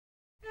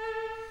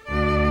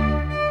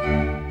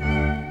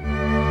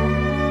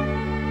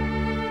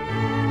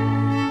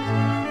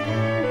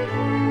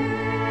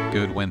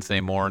Good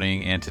Wednesday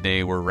morning, and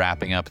today we're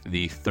wrapping up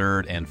the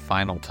third and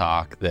final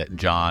talk that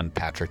John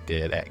Patrick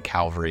did at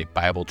Calvary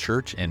Bible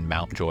Church in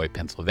Mount Joy,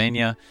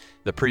 Pennsylvania.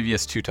 The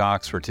previous two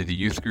talks were to the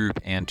youth group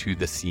and to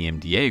the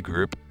CMDA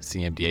group,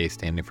 CMDA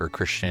standing for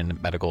Christian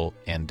Medical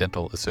and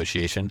Dental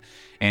Association.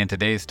 And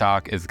today's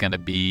talk is going to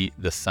be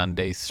the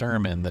Sunday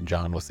sermon that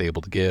John was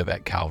able to give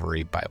at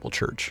Calvary Bible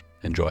Church.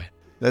 Enjoy.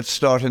 Let's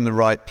start in the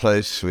right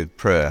place with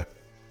prayer.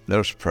 Let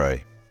us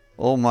pray.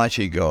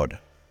 Almighty God,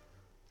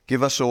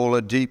 give us all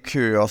a deep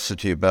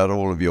curiosity about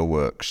all of your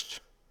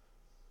works.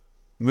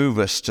 Move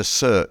us to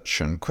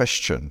search and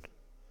question.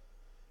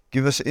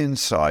 Give us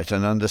insight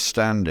and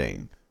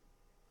understanding,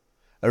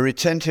 a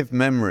retentive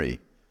memory,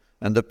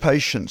 and the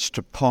patience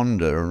to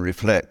ponder and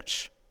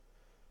reflect.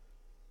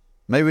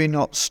 May we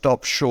not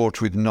stop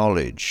short with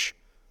knowledge,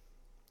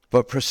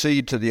 but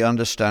proceed to the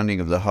understanding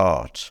of the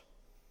heart.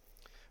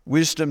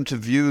 Wisdom to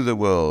view the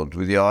world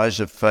with the eyes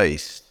of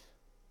faith.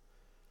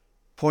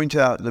 Point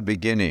out the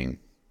beginning.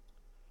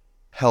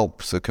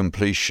 Help the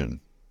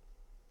completion.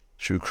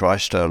 Through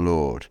Christ our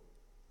Lord.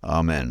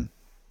 Amen.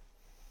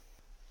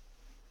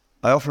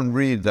 I often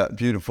read that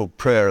beautiful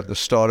prayer at the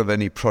start of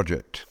any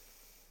project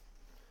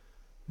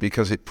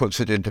because it puts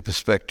it into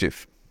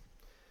perspective.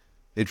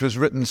 It was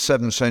written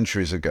 7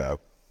 centuries ago.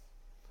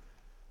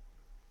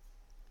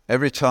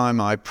 Every time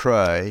I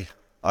pray,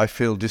 I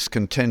feel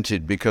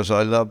discontented because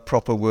I love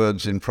proper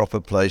words in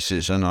proper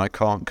places, and I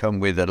can't come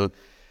within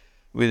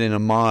a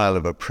mile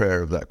of a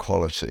prayer of that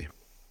quality.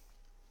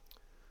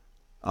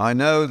 I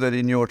know that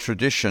in your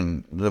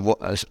tradition,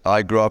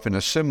 I grew up in a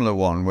similar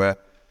one where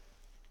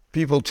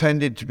people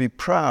tended to be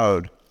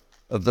proud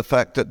of the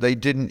fact that they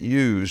didn't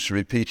use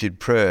repeated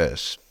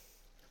prayers.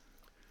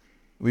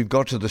 We've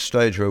got to the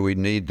stage where we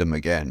need them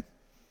again.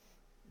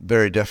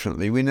 Very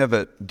definitely. We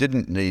never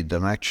didn't need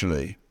them,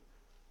 actually,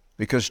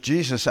 because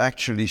Jesus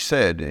actually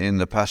said in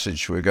the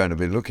passage we're going to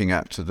be looking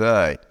at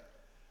today,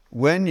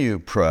 when you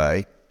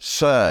pray,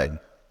 say,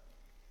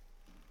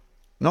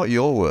 not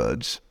your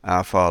words,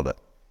 our Father.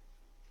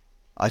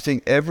 I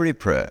think every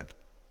prayer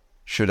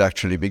should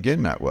actually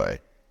begin that way,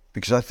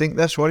 because I think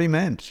that's what he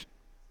meant.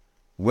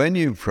 When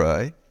you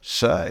pray,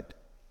 say,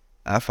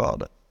 our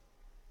Father.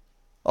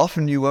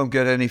 Often you won't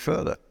get any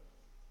further,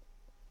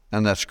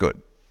 and that's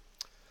good.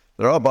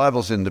 There are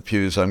Bibles in the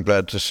pews, I'm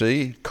glad to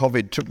see.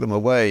 COVID took them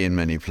away in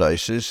many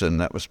places,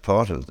 and that was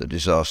part of the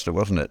disaster,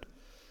 wasn't it?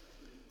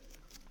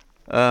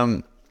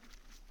 I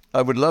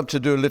would love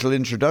to do a little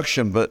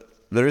introduction, but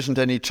there isn't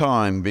any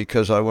time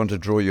because I want to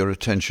draw your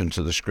attention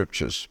to the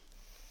Scriptures.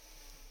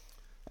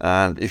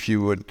 And if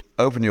you would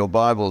open your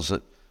Bibles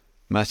at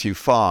Matthew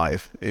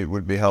 5, it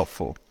would be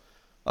helpful.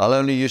 I'll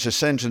only use a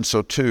sentence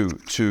or two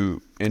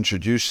to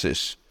introduce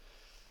this.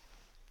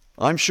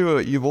 I'm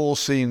sure you've all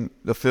seen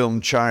the film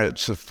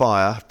Chariots of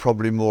Fire,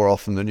 probably more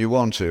often than you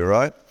want to,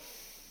 right?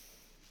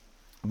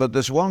 But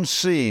there's one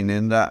scene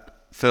in that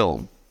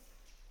film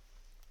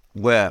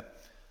where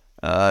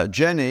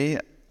Jenny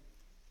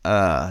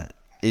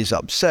is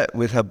upset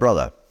with her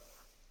brother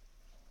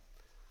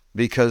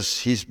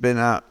because he's been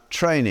out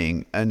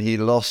training and he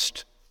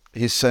lost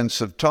his sense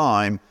of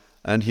time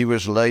and he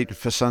was late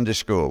for Sunday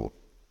school.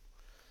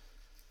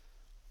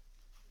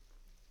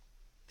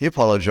 He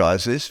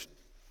apologizes,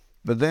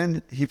 but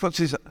then he puts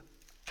his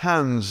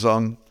hands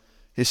on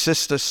his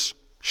sister's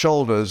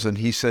shoulders and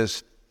he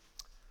says,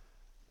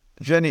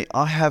 Jenny,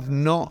 I have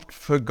not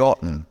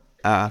forgotten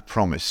our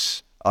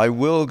promise. I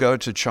will go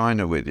to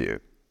China with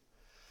you.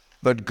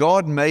 But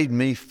God made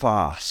me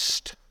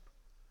fast,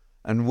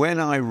 and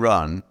when I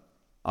run,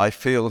 I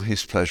feel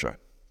his pleasure.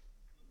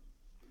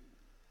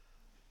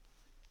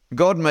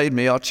 God made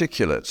me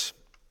articulate,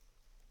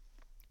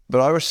 but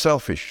I was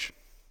selfish.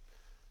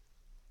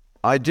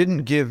 I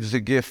didn't give the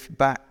gift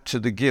back to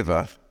the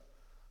giver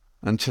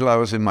until I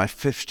was in my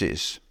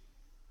 50s.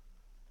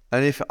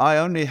 And if I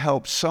only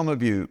helped some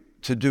of you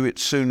to do it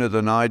sooner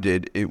than I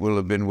did, it will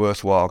have been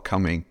worthwhile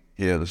coming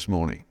here this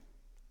morning.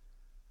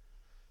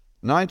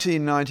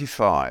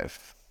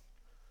 1995,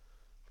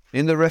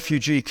 in the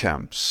refugee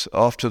camps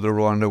after the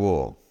Rwanda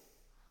War,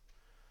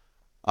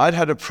 I'd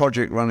had a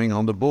project running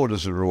on the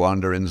borders of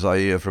Rwanda in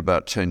Zaire for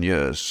about 10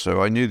 years,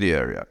 so I knew the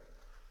area.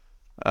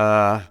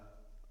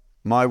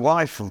 My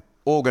wife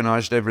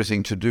organized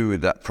everything to do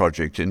with that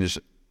project and is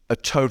a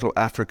total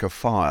Africa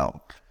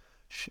file.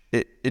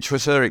 It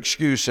was her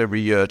excuse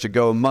every year to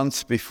go a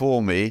month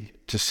before me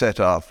to set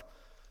up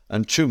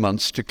and 2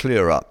 months to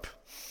clear up.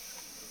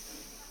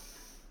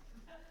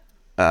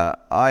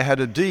 I had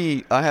a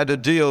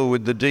deal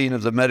with the dean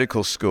of the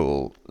medical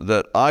school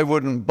that I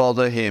wouldn't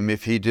bother him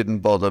if he didn't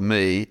bother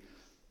me,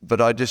 but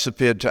I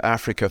disappeared to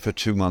Africa for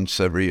 2 months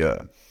every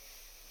year.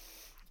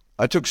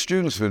 I took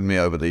students with me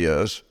over the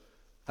years,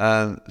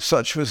 and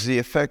such was the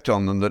effect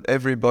on them that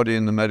everybody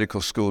in the medical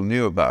school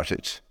knew about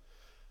it.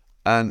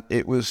 And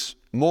it was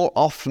more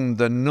often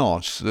than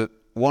not that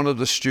one of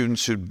the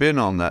students who'd been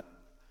on that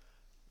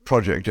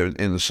project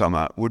in the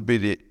summer would be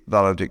the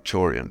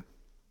valedictorian.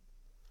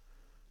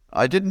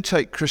 I didn't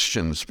take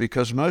Christians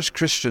because most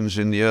Christians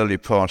in the early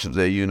part of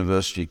their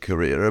university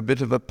career are a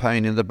bit of a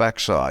pain in the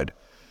backside.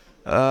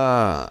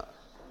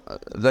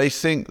 They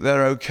think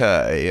they're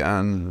okay,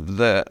 and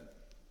they're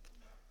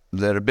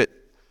a bit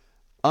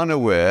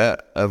unaware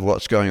of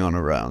what's going on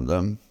around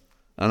them,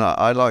 and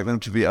I like them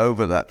to be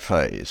over that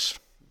phase.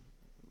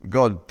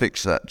 God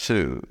picks that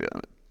too.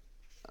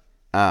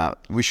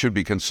 We should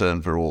be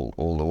concerned for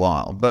all the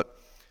while. But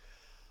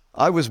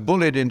I was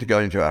bullied into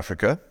going to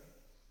Africa.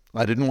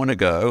 I didn't want to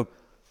go,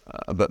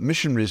 but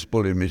missionaries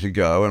bullied me to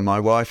go, and my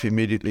wife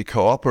immediately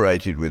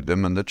cooperated with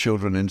them, and the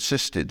children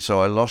insisted,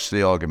 so I lost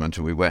the argument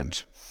and we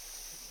went.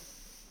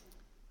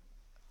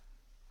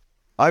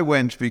 I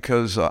went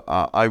because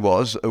I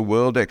was a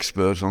world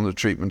expert on the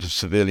treatment of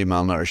severely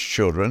malnourished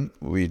children.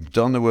 We'd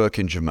done the work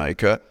in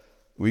Jamaica.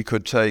 We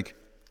could take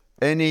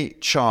any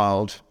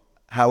child,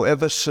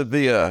 however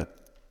severe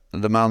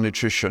the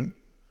malnutrition,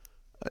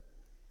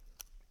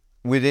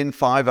 within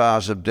 5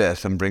 hours of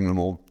death and bring them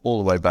all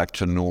the way back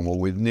to normal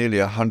with nearly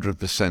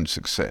 100%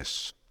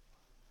 success.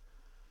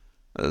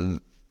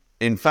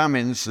 In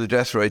famines, the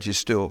death rate is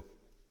still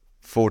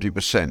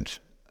 40%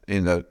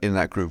 in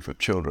that group of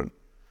children.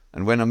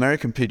 And when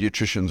American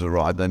pediatricians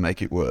arrive, they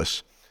make it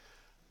worse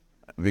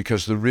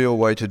because the real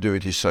way to do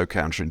it is so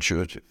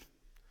counterintuitive.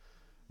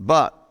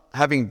 But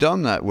having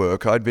done that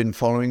work, I'd been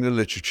following the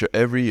literature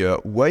every year,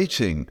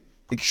 waiting,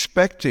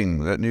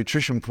 expecting that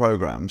nutrition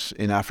programs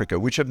in Africa,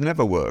 which have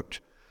never worked,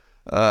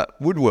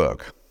 would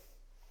work.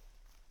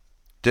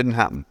 Didn't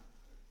happen.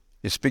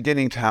 It's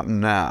beginning to happen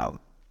now.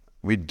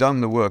 We'd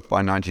done the work by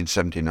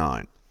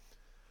 1979.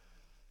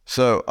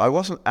 So I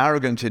wasn't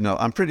arrogant enough.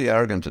 I'm pretty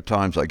arrogant at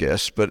times, I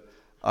guess, but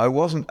I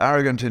wasn't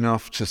arrogant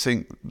enough to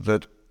think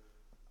that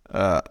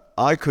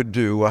I could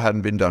do what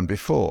hadn't been done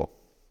before.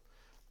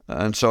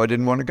 And so I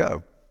didn't want to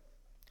go.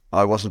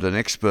 I wasn't an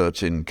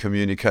expert in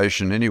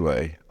communication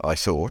anyway, I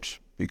thought,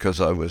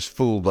 because I was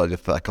fooled by the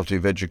Faculty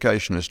of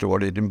Education as to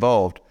what it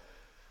involved.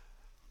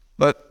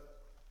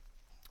 But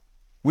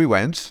we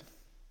went,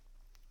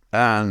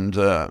 and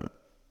the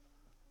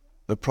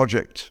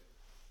project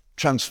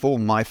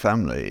transformed my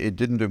family. It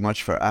didn't do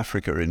much for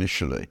Africa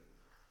initially.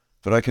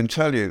 But I can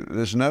tell you,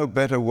 there's no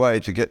better way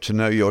to get to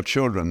know your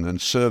children than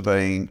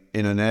surveying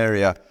in an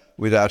area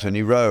without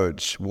any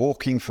roads,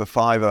 walking for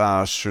 5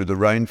 hours through the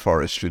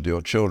rainforest with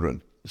your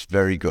children. It's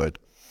very good.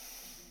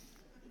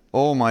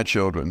 All my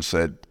children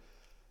said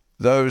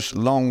those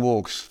long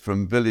walks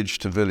from village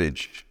to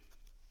village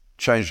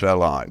changed their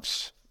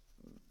lives.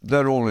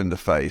 They're all in the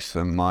faith,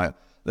 and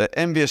they're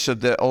envious of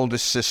their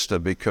oldest sister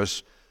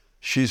because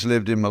she's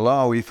lived in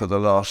Malawi for the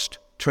last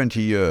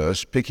 20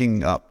 years,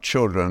 picking up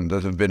children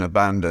that have been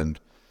abandoned.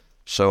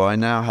 So I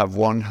now have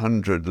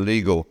 100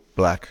 legal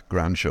black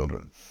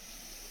grandchildren.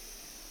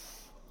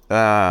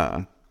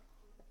 That's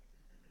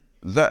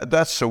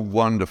a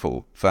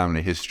wonderful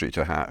family history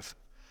to have.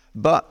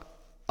 But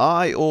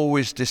I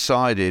always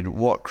decided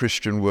what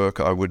Christian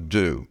work I would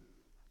do.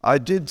 I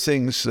did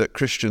things that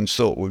Christians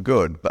thought were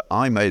good, but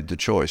I made the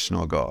choice,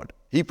 not God.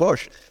 He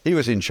pushed. He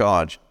was in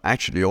charge,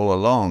 actually, all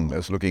along.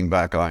 As looking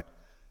back, I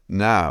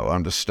now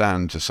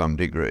understand to some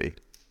degree.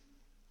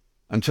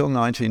 Until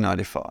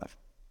 1995.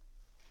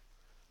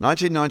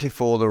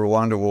 1994, the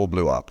Rwanda War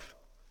blew up.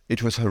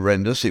 It was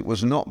horrendous. It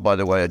was not, by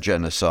the way, a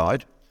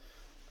genocide.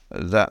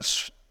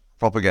 That's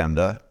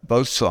propaganda.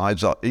 Both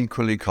sides are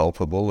equally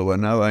culpable. There were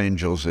no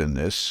angels in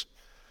this.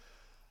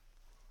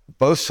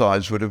 Both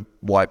sides would have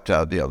wiped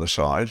out the other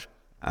side,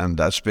 and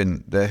that's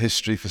been their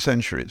history for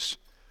centuries.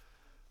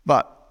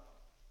 But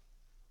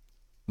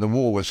the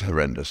war was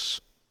horrendous.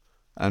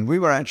 And we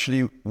were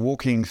actually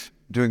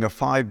doing a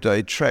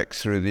 5-day trek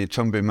through the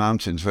Itumbi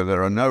Mountains where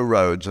there are no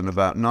roads and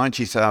about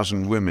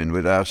 90,000 women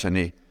without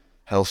any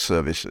health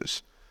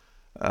services.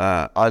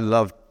 I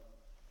loved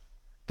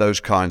those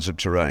kinds of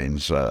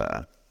terrains.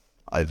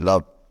 I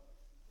loved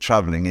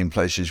traveling in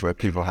places where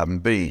people haven't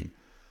been.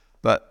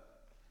 But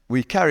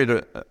we carried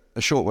a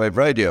shortwave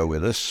radio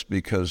with us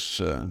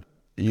because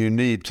you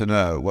need to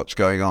know what's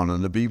going on,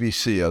 and the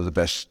BBC are the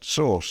best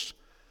source.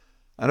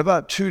 And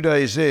about 2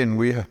 days in,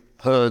 we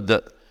heard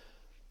that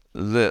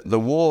the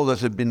war that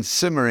had been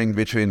simmering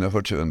between the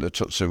Hutu and the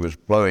Tutsi was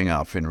blowing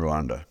up in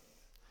Rwanda.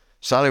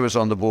 Sally was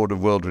on the board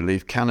of World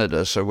Relief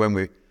Canada, so when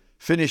we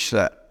finished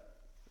that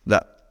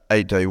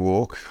 8-day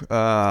walk,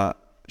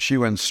 she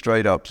went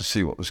straight up to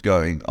see what was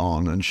going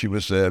on, and she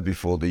was there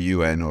before the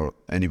UN or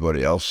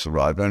anybody else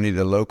arrived. Only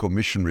the local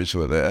missionaries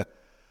were there.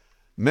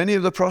 Many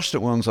of the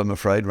Protestant ones, I'm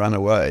afraid, ran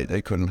away.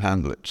 They couldn't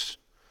handle it.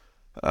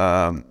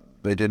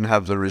 They didn't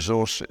have the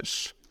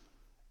resources.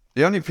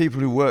 The only people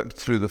who worked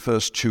through the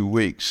first 2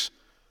 weeks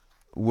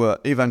were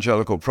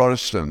evangelical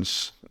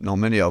Protestants, not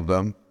many of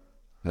them.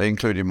 They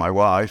included my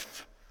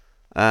wife,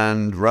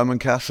 and Roman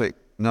Catholic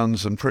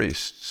nuns and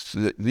priests.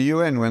 The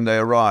UN, when they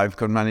arrived,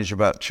 could manage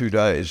about 2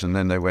 days, and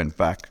then they went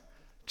back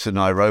to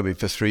Nairobi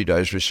for 3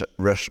 days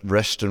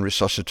rest and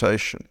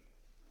resuscitation.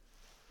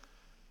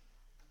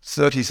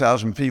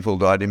 30,000 people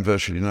died in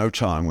virtually no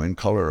time when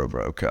cholera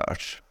broke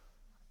out.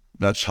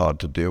 That's hard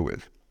to deal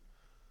with.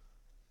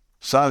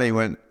 Sally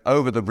went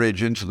over the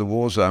bridge into the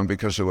war zone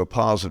because there were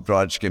piles of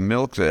dried skim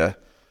milk there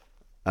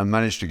and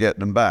managed to get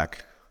them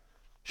back.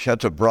 She had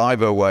to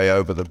bribe her way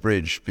over the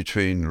bridge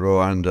between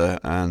Rwanda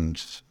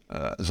and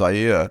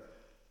Zaire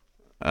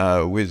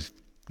with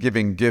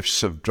giving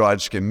gifts of dried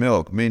skim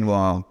milk.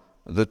 Meanwhile,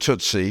 the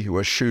Tutsi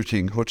were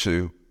shooting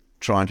Hutu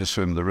trying to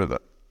swim the river.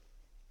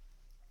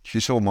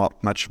 She saw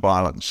much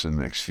violence in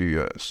the next few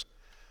years.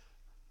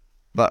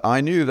 But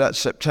I knew that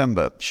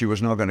September she was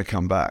not going to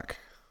come back.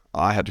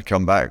 I had to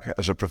come back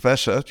as a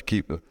professor to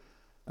keep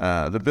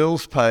the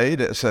bills paid,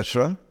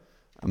 etc.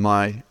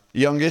 My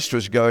youngest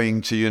was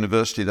going to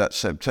university that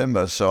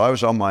September, so I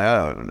was on my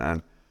own.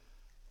 And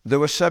there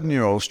were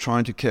 7-year-olds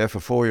trying to care for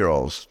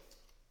 4-year-olds.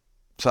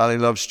 Sally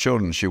loves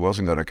children. She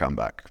wasn't going to come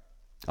back.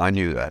 I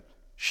knew that.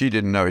 She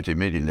didn't know it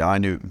immediately. I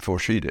knew it before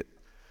she did.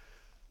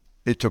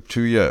 It took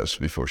 2 years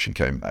before she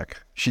came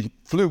back. She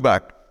flew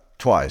back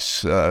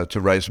twice to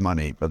raise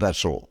money, but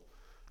that's all.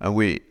 And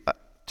we,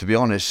 to be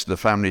honest, the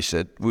family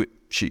said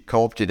she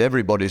co-opted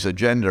everybody's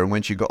agenda, and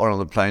when she got on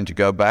the plane to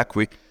go back,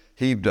 we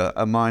heaved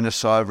a minor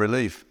sigh of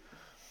relief.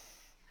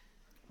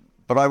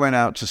 But I went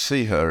out to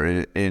see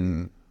her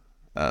in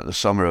the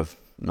summer of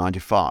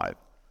 '95.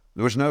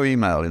 There was no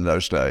email in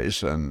those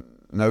days and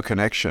no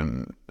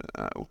connection.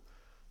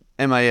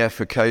 MAF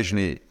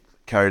occasionally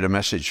carried a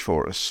message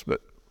for us,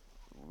 but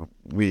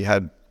we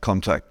had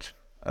contact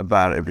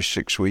about every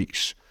 6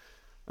 weeks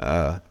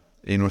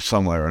in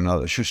some way or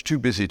another. She was too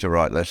busy to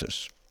write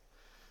letters.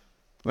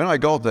 When I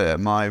got there,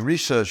 my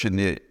research in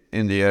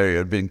the area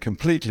had been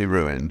completely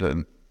ruined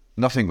and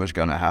nothing was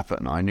going to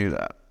happen. I knew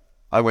that.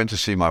 I went to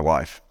see my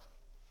wife.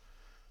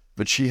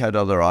 But she had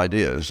other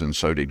ideas, and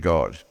so did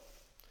God.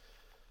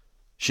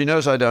 She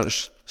knows I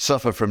don't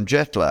suffer from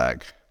jet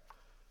lag.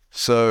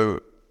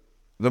 So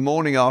the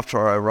morning after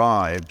I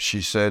arrived,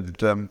 she said,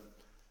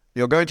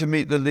 "You're going to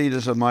meet the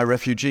leaders of my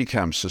refugee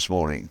camps this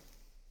morning.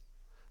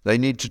 They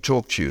need to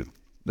talk to you.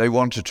 They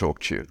want to talk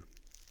to you."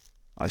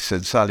 I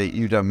said, "Sally,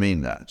 you don't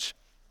mean that.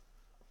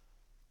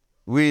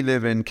 We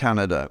live in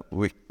Canada.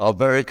 We are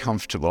very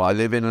comfortable. I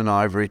live in an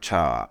ivory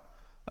tower.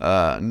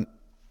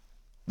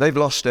 They've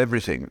lost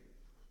everything.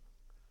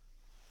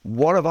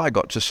 What have I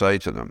got to say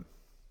to them?"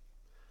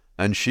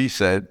 And she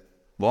said,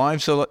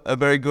 "Wives are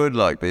very good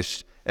like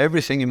this.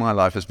 Everything in my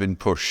life has been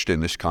pushed in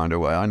this kind of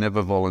way. I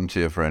never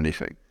volunteer for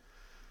anything."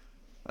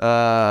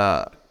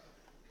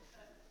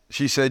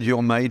 She said,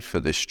 "You're made for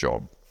this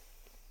job."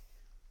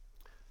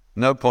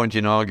 No point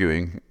in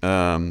arguing,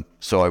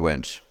 so I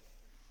went.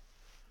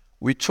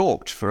 We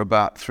talked for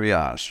about 3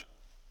 hours.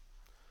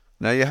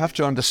 Now you have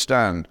to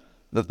understand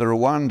that the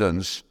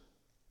Rwandans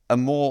are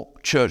more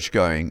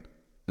church-going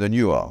than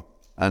you are,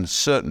 and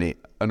certainly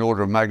an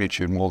order of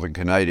magnitude more than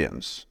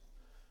Canadians.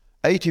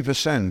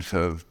 80%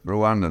 of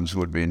Rwandans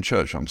would be in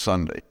church on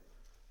Sunday,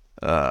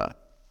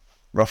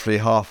 roughly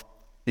half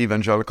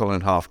evangelical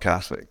and half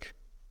Catholic.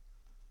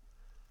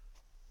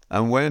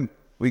 And when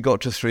we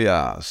got to 3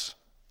 hours,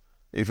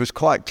 it was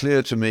quite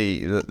clear to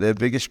me that their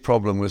biggest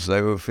problem was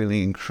they were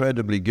feeling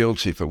incredibly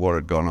guilty for what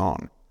had gone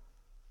on.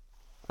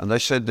 And they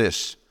said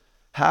this: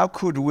 "How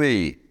could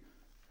we,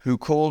 who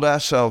called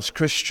ourselves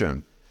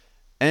Christian,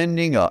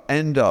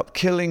 end up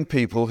killing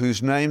people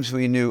whose names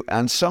we knew,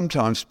 and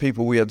sometimes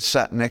people we had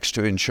sat next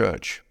to in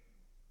church?"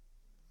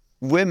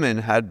 Women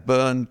had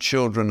burned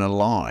children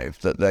alive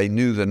that they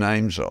knew the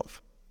names of.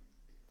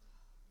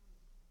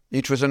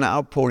 It was an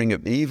outpouring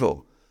of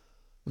evil.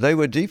 They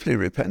were deeply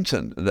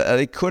repentant.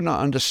 They could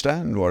not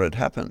understand what had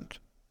happened.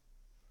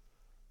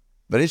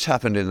 But it's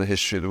happened in the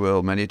history of the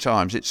world many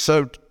times. It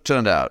so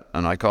turned out,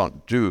 and I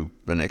can't do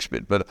the next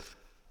bit, but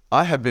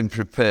I had been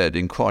prepared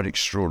in quite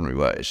extraordinary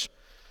ways.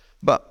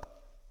 But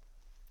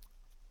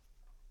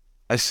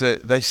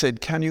they said,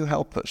 "Can you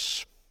help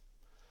us?"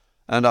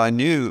 And I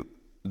knew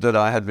that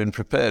I had been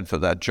prepared for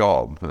that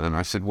job. And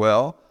I said,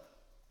 "Well,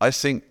 I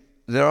think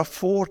there are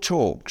 4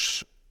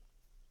 talks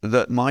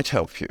that might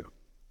help you.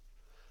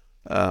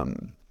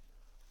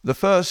 The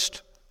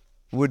first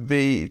would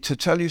be to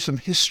tell you some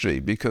history,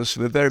 because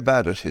we're very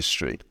bad at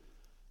history.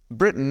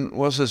 Britain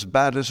was as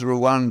bad as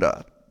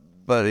Rwanda,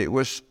 but it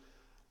was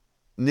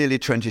nearly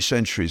 20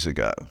 centuries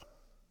ago.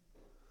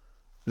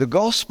 The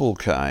gospel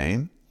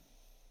came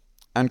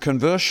and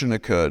conversion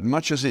occurred,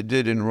 much as it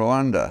did in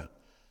Rwanda,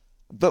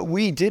 but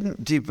we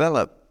didn't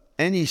develop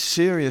any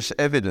serious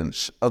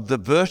evidence of the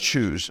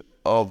virtues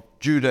of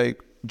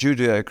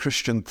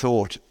Judeo-Christian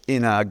thought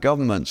in our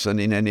governments and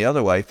in any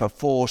other way for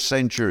 4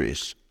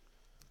 centuries.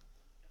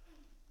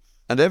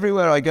 And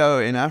everywhere I go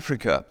in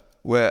Africa,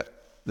 where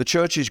the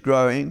church is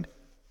growing,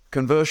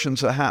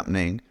 conversions are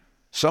happening,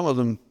 some of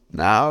them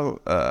now,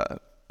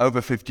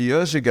 over 50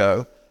 years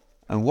ago,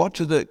 and what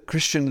do the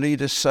Christian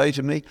leaders say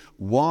to me?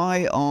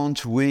 Why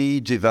aren't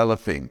we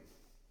developing?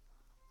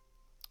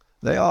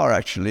 They are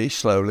actually,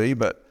 slowly,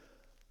 but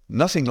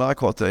nothing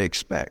like what they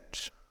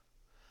expect.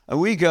 And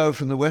we go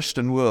from the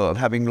Western world,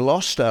 having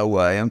lost our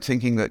way and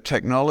thinking that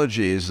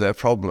technology is their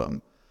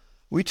problem.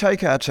 We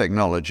take our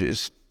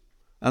technologies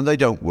and they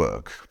don't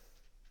work.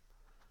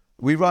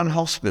 We run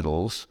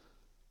hospitals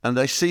and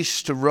they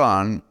cease to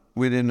run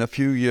within a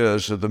few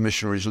years of the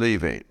missionaries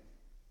leaving.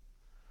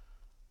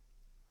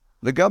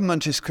 The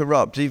government is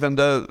corrupt, even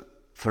though,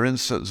 for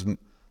instance,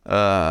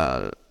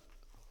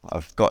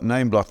 I've got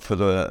name blocked for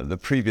one of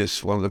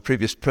the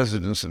previous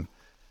presidents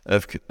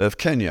of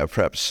Kenya.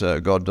 Perhaps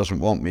God doesn't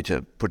want me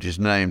to put his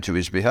name to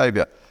his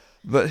behavior.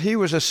 But he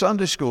was a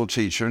Sunday school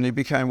teacher and he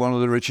became one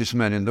of the richest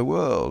men in the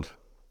world.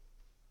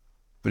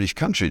 But his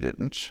country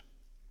didn't.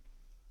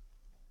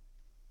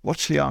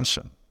 What's the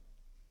answer?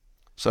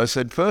 So I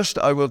said, first,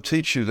 I will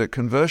teach you that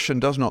conversion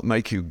does not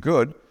make you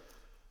good,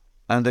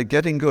 and that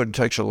getting good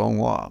takes a long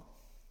while.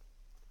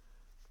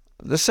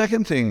 The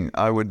second thing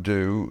I would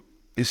do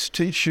is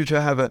teach you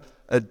to have a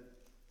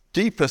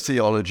deeper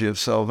theology of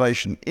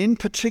salvation. In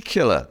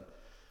particular,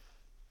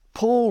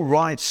 Paul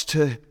writes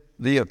to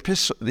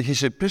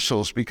his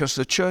epistles because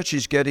the church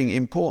is getting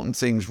important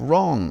things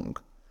wrong,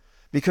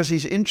 because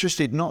he's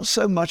interested not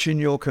so much in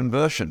your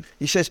conversion.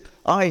 He says,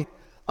 I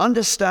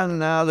understand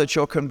now that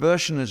your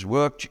conversion has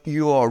worked.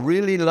 You are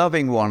really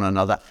loving one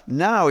another.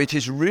 Now it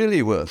is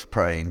really worth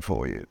praying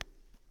for you.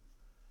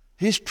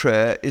 His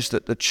prayer is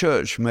that the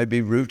church may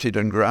be rooted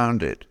and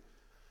grounded.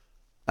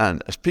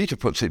 And as Peter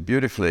puts it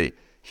beautifully,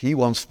 he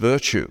wants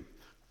virtue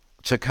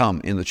to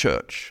come in the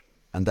church.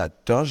 And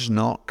that does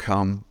not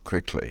come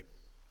quickly.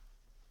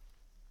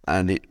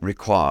 And it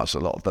requires a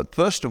lot. But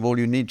first of all,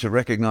 you need to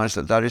recognize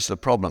that that is the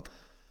problem.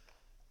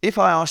 If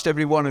I asked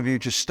every one of you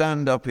to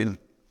stand up in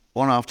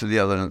one after the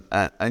other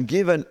and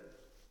give an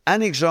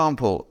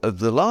example of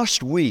the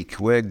last week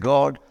where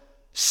God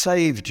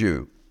saved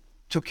you,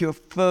 took you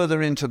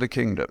further into the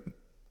kingdom,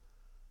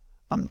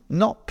 I'm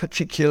not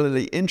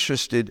particularly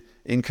interested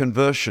in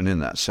conversion in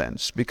that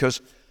sense, because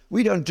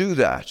we don't do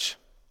that.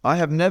 I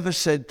have never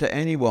said to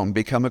anyone,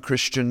 become a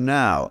Christian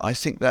now. I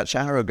think that's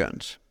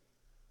arrogant.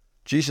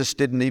 Jesus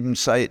didn't even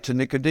say it to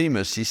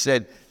Nicodemus. He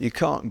said, you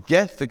can't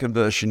get the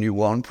conversion you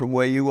want from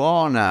where you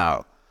are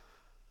now.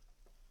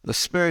 The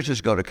Spirit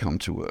has got to come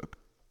to work.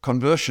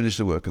 Conversion is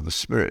the work of the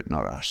Spirit,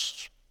 not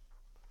us.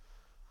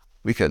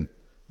 We can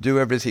do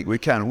everything we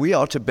can. We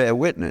are to bear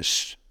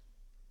witness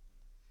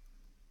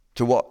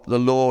to what the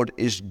Lord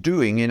is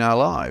doing in our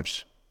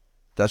lives.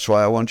 That's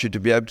why I want you to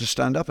be able to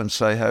stand up and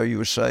say how you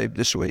were saved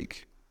this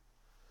week.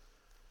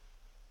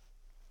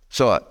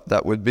 So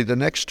that would be the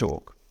next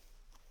talk.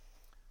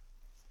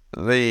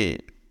 The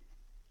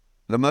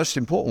most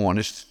important one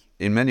is,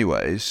 in many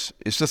ways,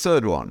 is the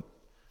third one.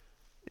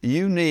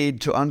 You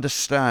need to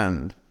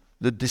understand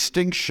the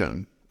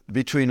distinction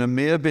between a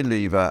mere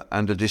believer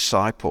and a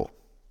disciple.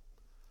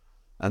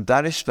 And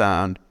that is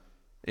found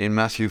in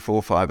Matthew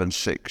 4, 5, and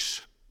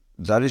 6.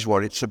 That is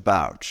what it's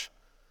about.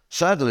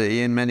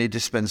 Sadly, in many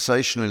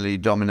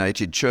dispensationally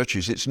dominated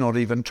churches, it's not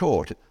even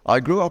taught. I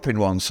grew up in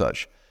one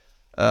such.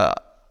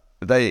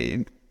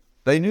 They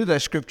knew their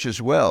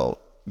scriptures well,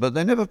 but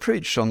they never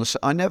preached on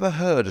I never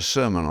heard a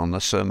sermon on the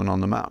Sermon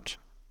on the Mount.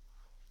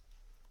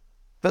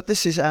 But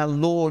this is our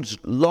Lord's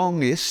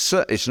longest,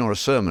 it's not a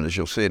sermon as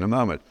you'll see in a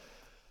moment,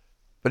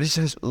 but it's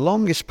the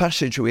longest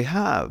passage we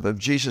have of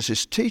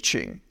Jesus'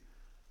 teaching.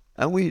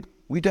 And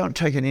we don't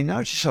take any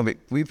notice of it.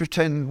 We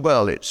pretend,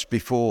 well, it's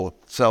before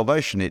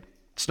salvation.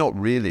 It's not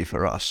really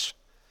for us.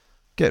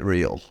 Get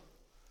real.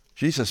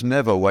 Jesus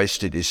never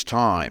wasted his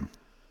time.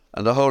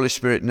 And the Holy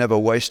Spirit never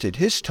wasted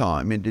his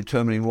time in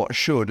determining what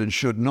should and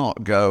should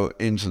not go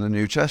into the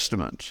New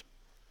Testament.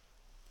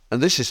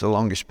 And this is the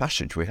longest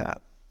passage we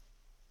have.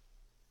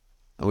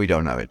 And we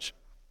don't know it.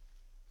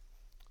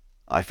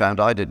 I found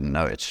I didn't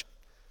know it.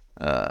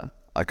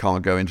 I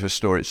can't go into a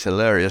story, it's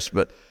hilarious,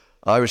 but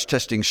I was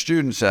testing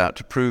students out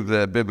to prove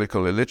their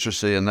biblical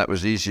illiteracy, and that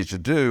was easy to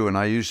do, and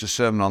I used the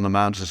Sermon on the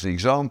Mount as an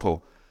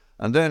example.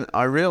 And then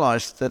I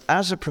realized that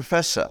as a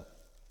professor,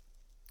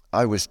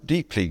 I was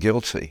deeply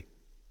guilty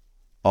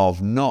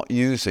of not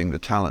using the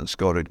talents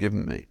God had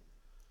given me.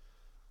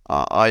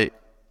 I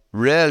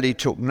rarely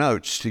took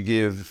notes to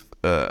give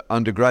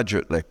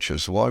undergraduate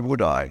lectures. Why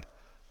would I?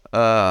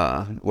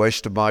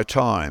 Wasted my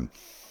time.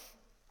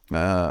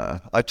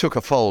 I took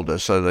a folder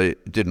so they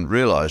didn't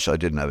realize I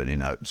didn't have any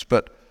notes,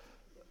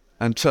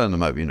 and turn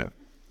them over,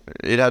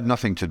 It had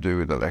nothing to do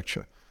with the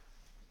lecture.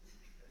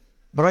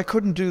 But I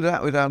couldn't do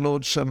that with our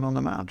Lord's Sermon on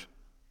the Mount.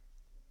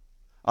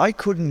 I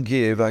couldn't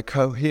give a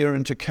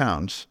coherent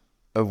account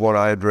of what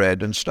I had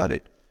read and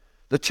studied.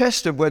 The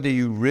test of whether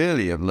you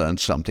really have learned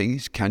something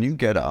is, can you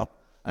get up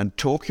and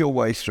talk your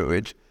way through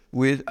it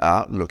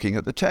without looking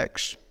at the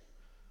text?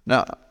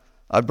 Now,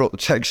 I brought the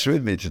text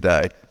with me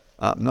today.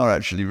 I'm not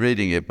actually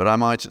reading it, but I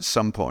might at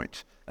some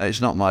point. It's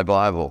not my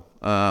Bible.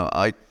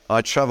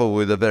 I travel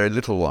with a very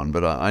little one,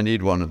 but I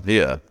need one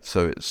here,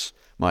 so it's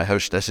my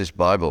hostess's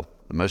Bible.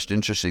 The most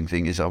interesting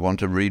thing is I want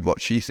to read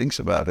what she thinks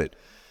about it.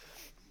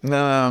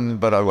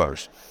 But I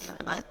won't.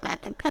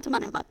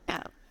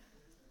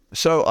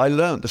 So I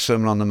learnt the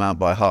Sermon on the Mount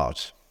by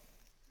heart.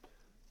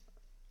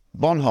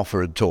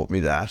 Bonhoeffer had taught me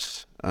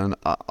that, and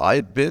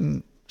I'd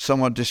been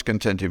somewhat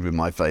discontented with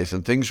my faith,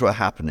 and things were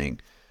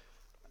happening.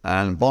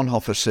 And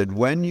Bonhoeffer said,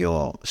 when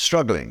you're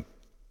struggling,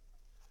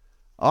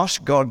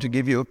 ask God to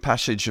give you a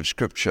passage of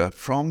Scripture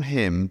from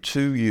him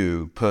to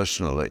you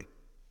personally.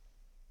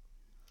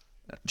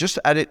 just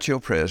add it to your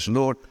prayers.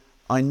 Lord,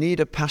 I need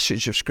a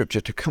passage of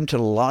Scripture to come to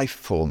life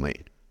for me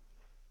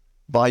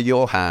by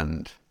your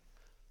hand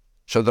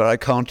so that I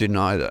can't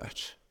deny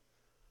that,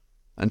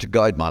 and to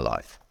guide my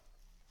life.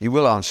 He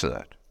will answer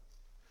that.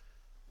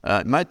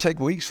 It might take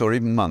weeks or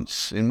even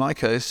months. In my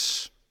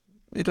case,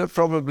 it have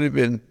probably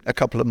been a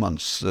couple of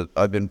months that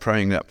I've been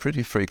praying that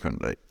pretty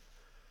frequently.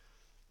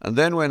 And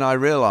then when I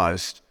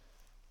realized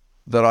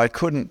that I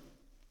couldn't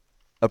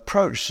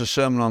approach the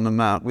Sermon on the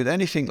Mount with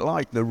anything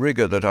like the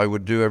rigor that I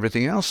would do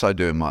everything else I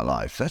do in my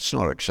life, that's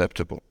not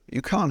acceptable.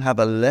 You can't have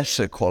a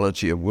lesser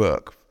quality of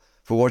work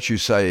for what you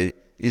say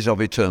is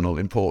of eternal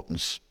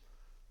importance.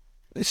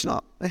 It's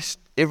not. It's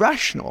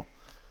irrational.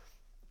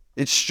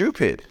 It's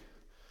stupid.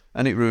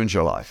 And it ruins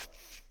your life.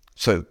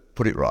 So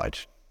put it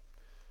right.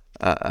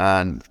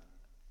 And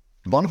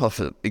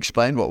Bonhoeffer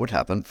explained what would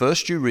happen.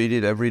 First, you read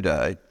it every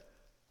day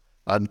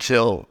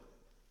until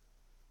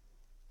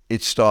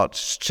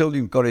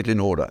you've got it in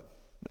order.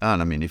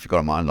 And I mean, if you've got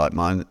a mind like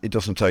mine, it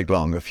doesn't take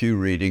long. A few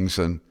readings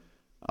and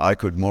I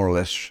could more or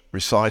less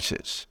recite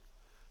it.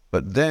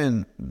 But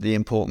then the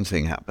important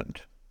thing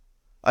happened.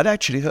 I'd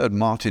actually heard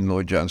Martin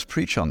Lloyd-Jones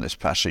preach on this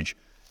passage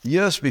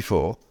years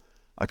before.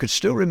 I could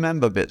still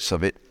remember bits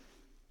of it.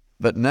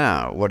 But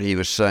now, what he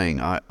was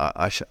saying,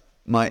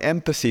 my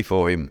empathy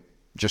for him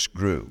just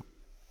grew.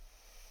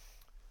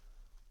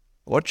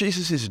 What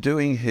Jesus is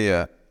doing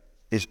here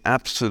is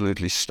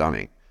absolutely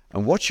stunning.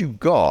 And what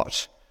you've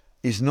got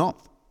is not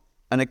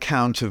an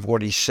account of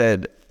what he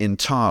said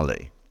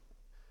entirely.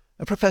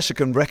 A professor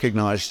can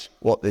recognize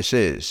what this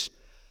is.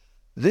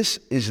 This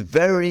is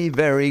very,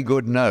 very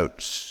good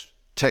notes.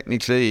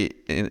 Technically,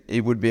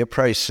 it would be a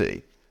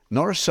précis,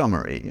 not a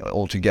summary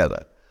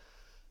altogether.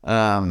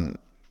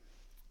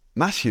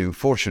 Matthew,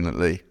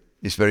 fortunately,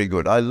 is very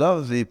good. I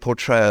love the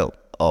portrayal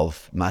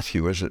of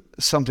Matthew as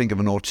something of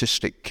an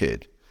autistic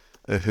kid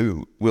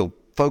who will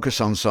focus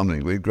on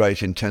something with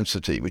great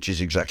intensity, which is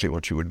exactly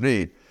what you would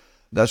need.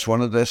 That's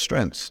one of their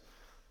strengths.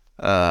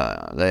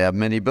 They have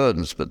many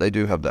burdens, but they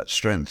do have that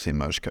strength in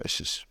most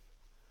cases.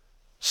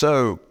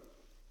 So,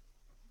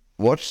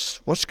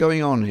 what's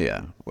going on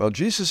here? Well,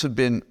 Jesus had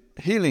been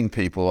healing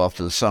people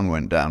after the sun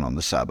went down on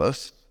the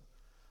Sabbath.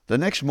 The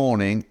next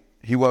morning,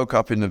 he woke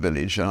up in the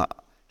village, and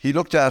he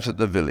looked out at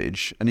the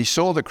village, and he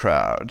saw the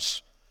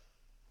crowds,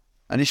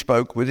 and he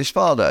spoke with his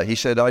Father. He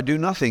said, I do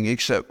nothing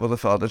except what the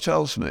Father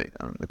tells me.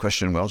 And the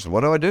question was,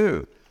 what do I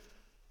do?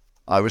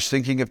 I was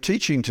thinking of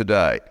teaching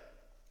today,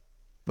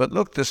 but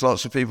look, there's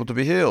lots of people to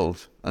be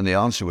healed. And the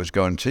answer was,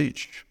 go and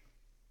teach.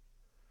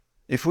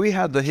 If we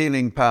had the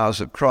healing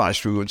powers of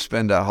Christ, we would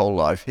spend our whole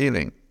life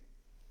healing.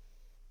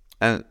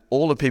 And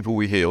all the people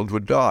we healed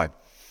would die.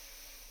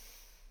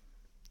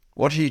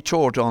 What he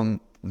taught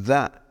on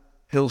that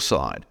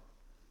hillside,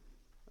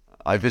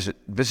 I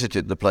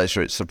visited the place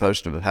where it's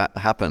supposed to have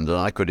happened, and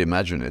I could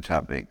imagine it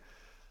happening.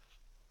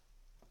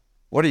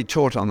 What he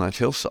taught on that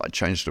hillside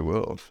changed the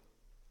world.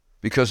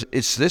 Because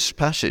it's this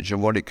passage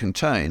and what it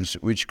contains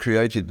which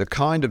created the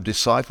kind of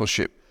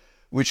discipleship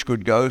which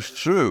could go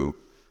through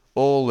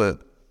all the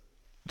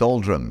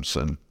doldrums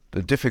and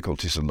the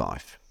difficulties of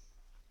life.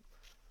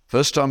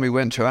 First time we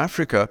went to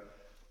Africa,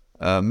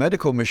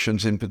 medical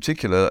missions in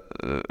particular,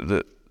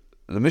 the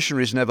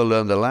missionaries never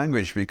learned the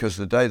language because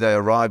the day they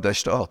arrived, they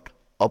start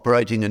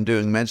operating and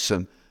doing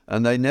medicine,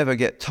 and they never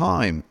get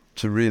time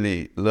to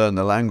really learn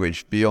the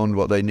language beyond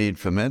what they need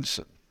for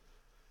medicine.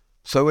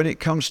 So when it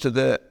comes to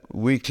their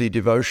weekly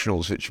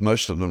devotionals, which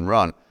most of them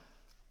run,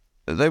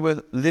 they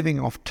were living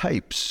off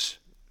tapes,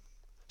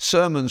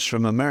 sermons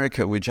from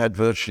America which had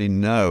virtually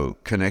no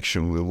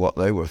connection with what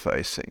they were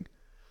facing.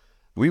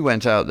 We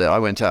went out there. I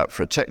went out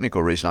for a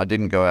technical reason. I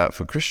didn't go out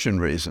for Christian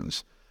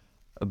reasons.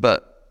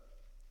 But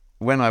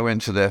when I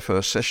went to their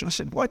first session, I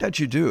said, why don't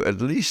you do at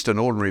least an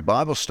ordinary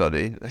Bible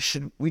study? They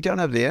said, we don't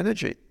have the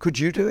energy. Could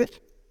you do it?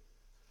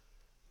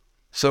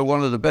 So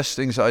one of the best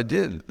things I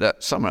did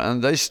that summer,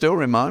 and they still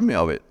remind me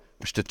of it,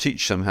 was to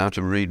teach them how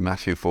to read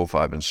Matthew 4,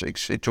 5, and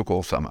 6. It took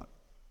all summer.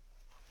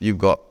 You've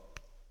got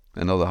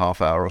another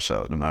half hour or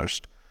so at the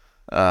most.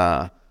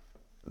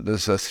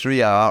 There's a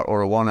 3-hour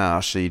or a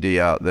 1-hour CD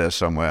out there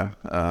somewhere.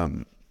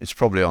 It's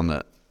probably on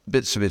the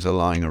bits of it are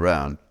lying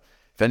around.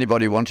 If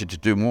anybody wanted to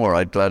do more,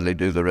 I'd gladly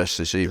do the rest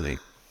this evening.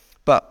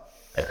 But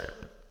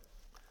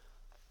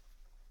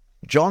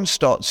John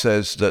Stott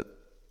says that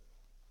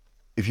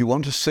if you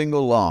want a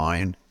single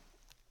line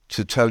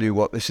to tell you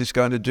what this is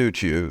going to do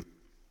to you,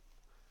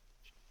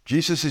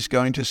 Jesus is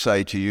going to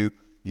say to you,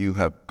 you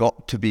have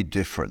got to be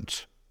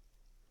different.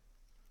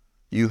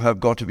 You have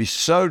got to be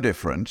so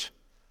different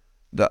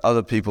that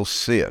other people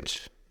see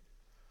it.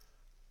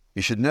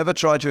 You should never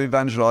try to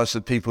evangelize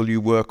the people you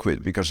work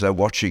with because they're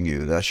watching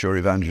you. That's your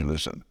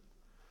evangelism.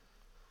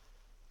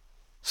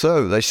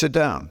 So they sit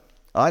down.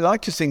 I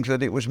like to think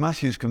that it was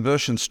Matthew's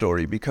conversion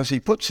story because he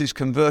puts his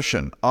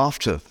conversion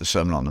after the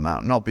Sermon on the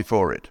Mount, not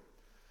before it.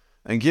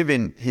 And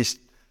given his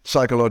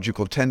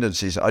psychological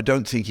tendencies, I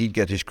don't think he'd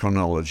get his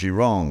chronology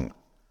wrong.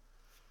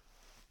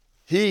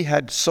 He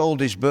had sold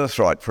his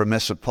birthright for a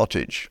mess of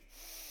pottage.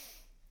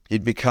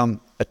 he'd become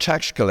a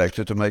tax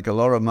collector to make a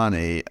lot of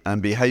money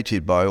and be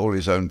hated by all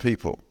his own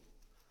people.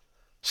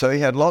 So he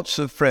had lots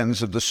of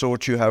friends of the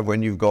sort you have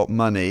when you've got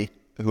money,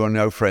 who are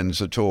no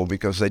friends at all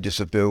because they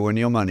disappear when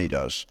your money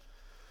does.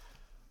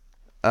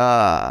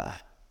 And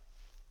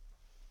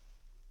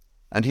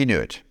he knew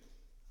it.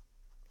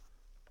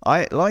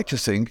 I like to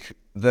think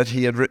that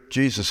he had ripped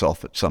Jesus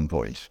off at some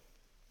point.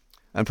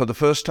 And for the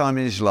first time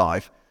in his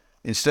life,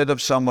 instead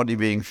of somebody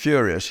being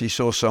furious, he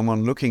saw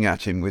someone looking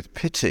at him with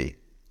pity.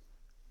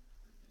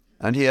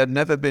 And he had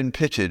never been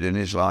pitied in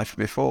his life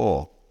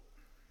before.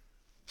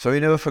 So he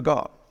never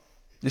forgot.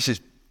 This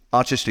is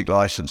artistic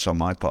license on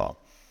my part.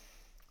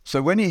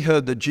 So when he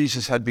heard that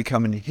Jesus had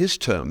become, in his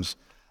terms,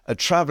 a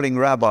traveling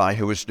rabbi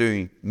who was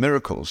doing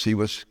miracles, he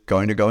was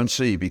going to go and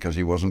see because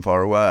he wasn't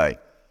far away.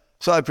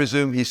 So I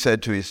presume he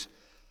said to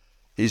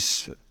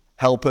his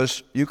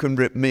helpers, you can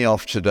rip me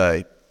off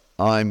today.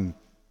 I've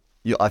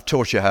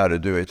taught you how to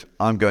do it.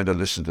 I'm going to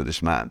listen to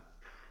this man.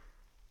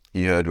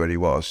 He heard where he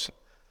was.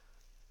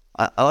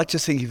 I like to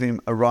think of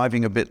him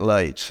arriving a bit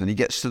late, and he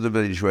gets to the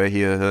village where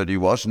he heard he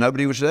was.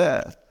 Nobody was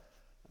there.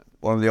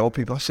 One of the old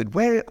people, I said,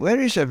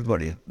 where is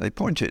everybody? They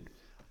pointed.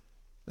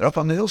 They're up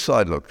on the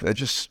hillside, look. They're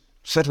just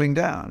settling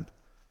down.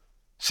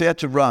 So he had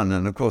to run,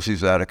 and of course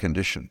he's out of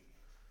condition.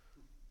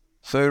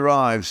 So he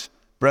arrives,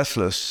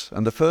 breathless,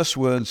 and the first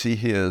words he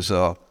hears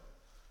are,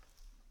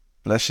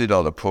 "Blessed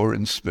are the poor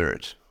in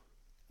spirit."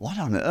 What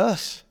on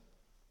earth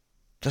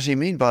does he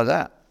mean by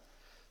that?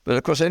 But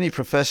of course any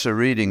professor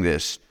reading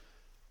this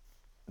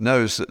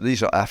knows that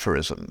these are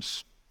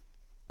aphorisms,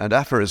 and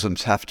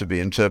aphorisms have to be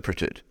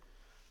interpreted.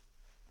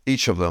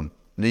 Each of them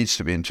needs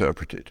to be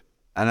interpreted.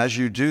 And as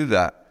you do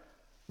that,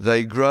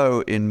 they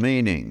grow in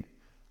meaning,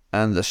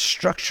 and the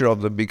structure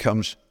of them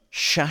becomes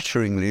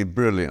shatteringly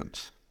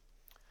brilliant.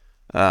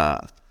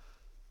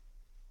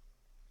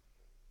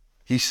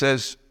 He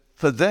says,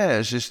 "For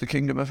theirs is the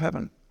kingdom of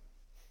heaven."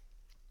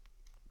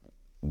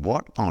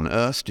 What on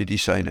earth did he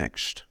say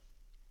next?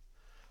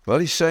 Well,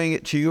 he's saying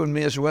it to you and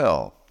me as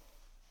well.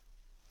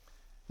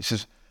 He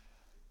says,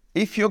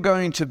 if you're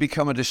going to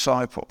become a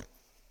disciple,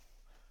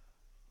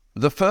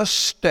 the first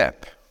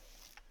step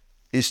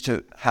is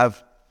to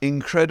have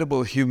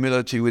incredible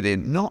humility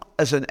within, not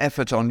as an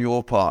effort on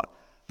your part,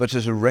 but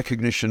as a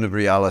recognition of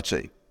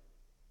reality.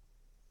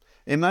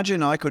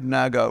 Imagine I could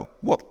now go,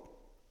 whoop,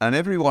 and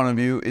every one of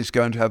you is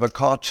going to have a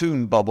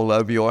cartoon bubble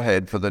over your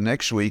head for the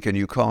next week and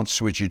you can't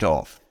switch it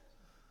off.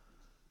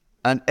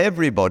 And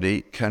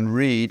everybody can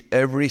read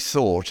every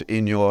thought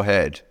in your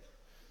head.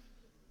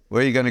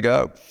 Where are you going to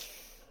go?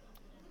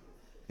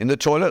 In the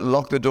toilet and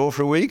lock the door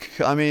for a week?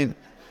 I mean,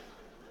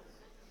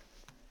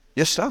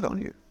 you're stuck,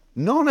 aren't you?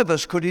 None of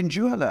us could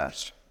endure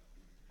that.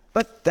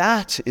 But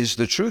that is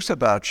the truth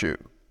about you.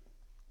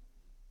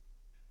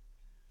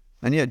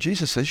 And yet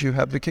Jesus says you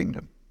have the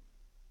kingdom.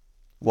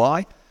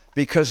 Why?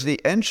 Because the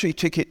entry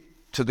ticket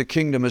to the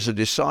kingdom as a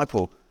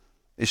disciple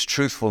is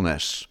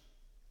truthfulness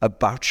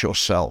about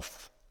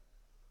yourself.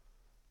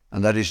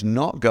 And that is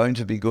not going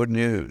to be good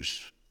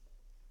news.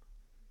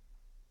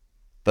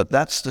 But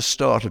that's the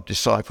start of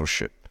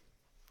discipleship.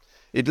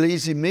 It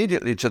leads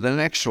immediately to the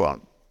next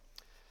one.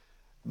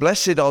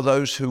 Blessed are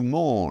those who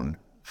mourn,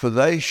 for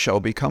they shall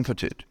be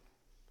comforted.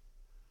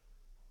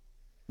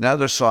 Now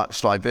there's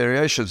slight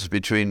variations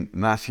between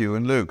Matthew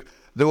and Luke.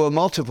 There were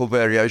multiple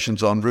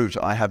variations en route,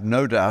 I have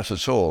no doubt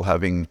at all,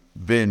 having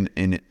been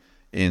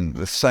in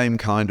the same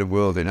kind of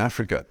world in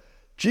Africa.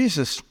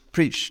 Jesus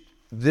preached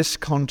this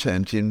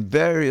content in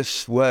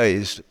various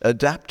ways,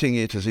 adapting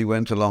it as he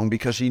went along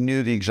because he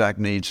knew the exact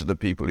needs of the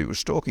people he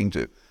was talking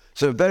to.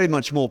 So very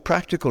much more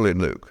practical in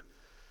Luke.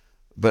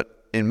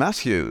 But in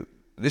Matthew,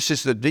 this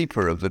is the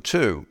deeper of the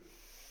two.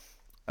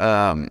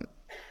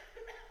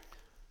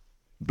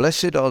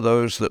 Blessed are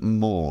those that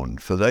mourn,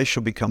 for they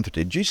shall be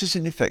comforted. Jesus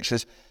in effect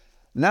says,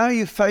 now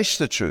you face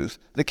the truth.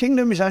 The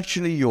kingdom is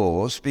actually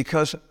yours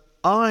because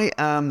I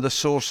am the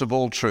source of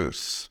all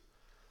truth.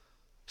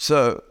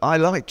 So I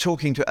like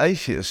talking to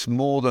atheists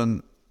more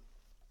than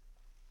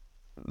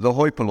the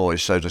hoi polloi,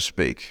 so to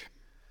speak,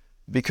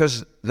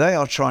 because they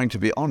are trying to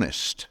be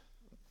honest.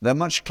 They're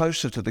much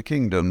closer to the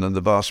kingdom than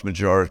the vast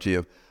majority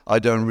of, I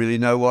don't really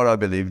know what I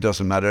believe,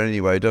 doesn't matter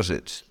anyway, does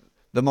it?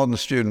 The modern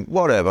student,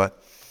 whatever.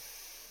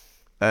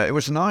 It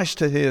was nice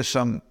to hear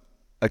some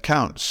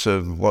accounts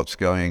of what's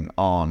going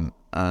on,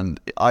 and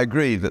I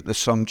agree that there's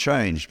some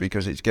change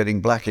because it's getting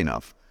black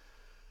enough.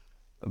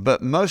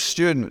 But most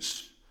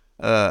students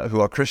who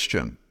are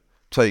Christian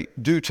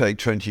do take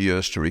 20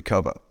 years to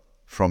recover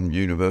from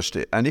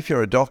university. And if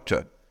you're a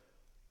doctor,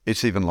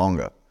 it's even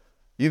longer.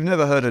 You've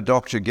never heard a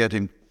doctor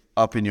getting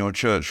up in your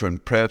church when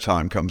prayer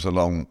time comes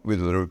along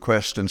with a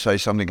request and say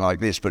something like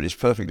this, but it's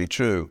perfectly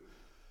true.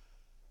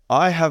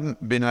 I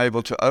haven't been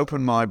able to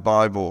open my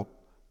Bible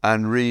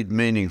and read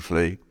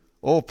meaningfully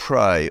or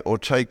pray or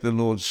take the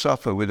Lord's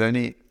Supper with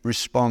any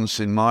response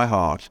in my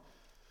heart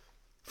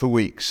for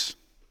weeks.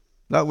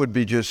 That would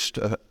be just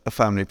a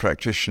family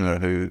practitioner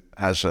who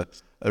has a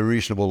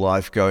reasonable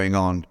life going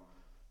on.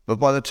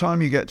 But by the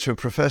time you get to a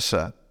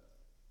professor,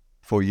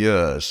 for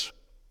years.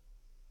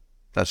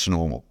 That's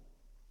normal.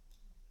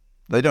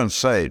 They don't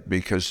say it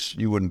because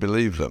you wouldn't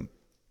believe them,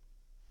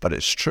 but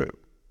it's true.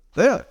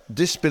 They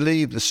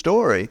disbelieve the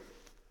story,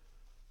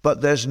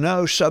 but there's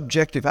no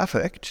subjective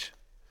affect.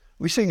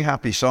 We sing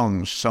happy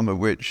songs, some of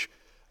which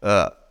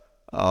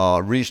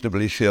are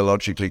reasonably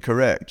theologically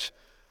correct.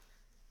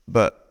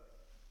 But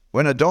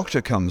when a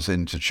doctor comes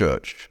into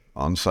church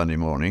on Sunday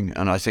morning,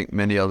 and I think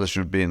many others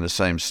would be in the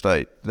same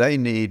state, they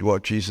need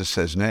what Jesus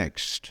says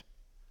next.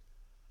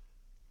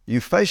 You're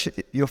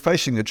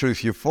facing the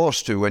truth. You're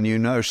forced to when you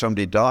know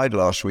somebody died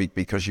last week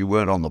because you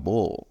weren't on the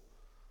ball.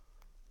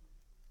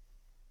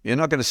 You're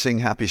not going to sing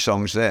happy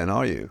songs then,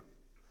 are you?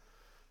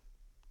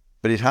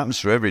 But it happens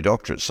to every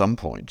doctor at some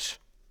point,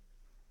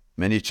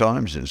 many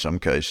times in some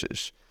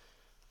cases.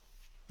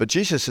 But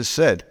Jesus has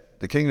said,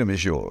 the kingdom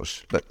is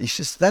yours. But he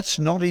says, that's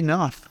not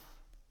enough.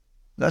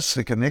 That's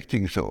the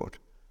connecting thought.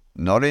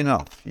 Not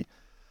enough.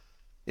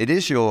 It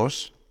is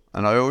yours,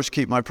 and I always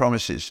keep my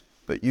promises,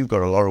 but you've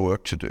got a lot of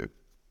work to do.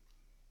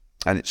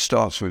 And it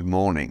starts with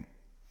mourning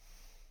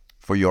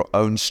for your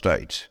own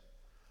state.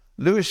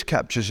 Lewis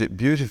captures it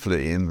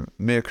beautifully in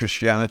Mere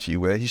Christianity,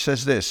 where he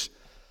says this: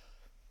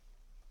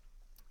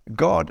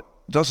 God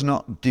does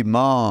not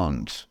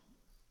demand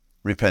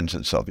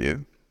repentance of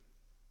you.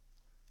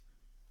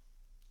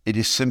 It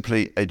is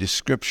simply a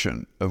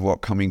description of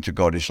what coming to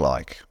God is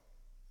like.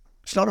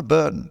 It's not a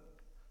burden.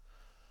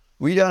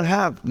 We don't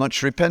have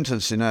much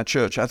repentance in our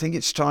church. I think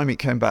it's time it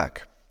came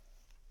back.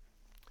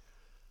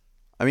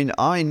 I mean,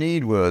 I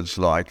need words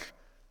like,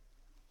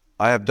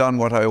 I have done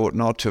what I ought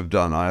not to have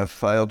done. I have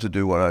failed to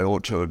do what I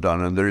ought to have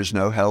done, and there is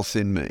no health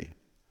in me.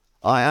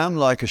 I am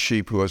like a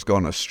sheep who has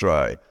gone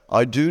astray.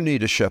 I do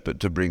need a shepherd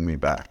to bring me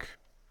back.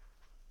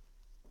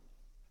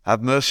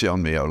 Have mercy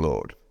on me, O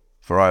Lord,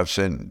 for I have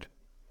sinned.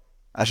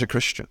 As a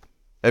Christian,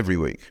 every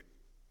week.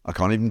 I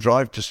can't even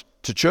drive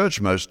to church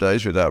most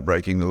days without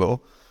breaking the law.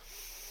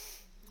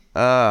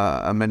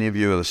 And many of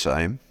you are the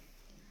same.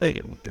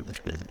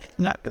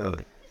 Not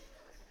good.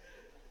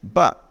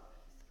 But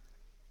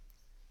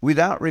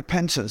without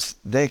repentance,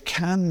 there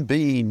can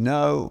be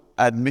no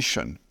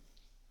admission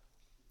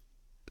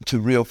to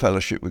real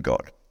fellowship with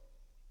God.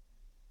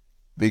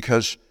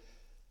 Because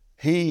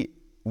he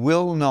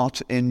will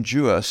not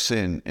endure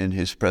sin in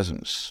his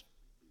presence.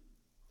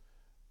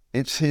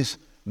 It's his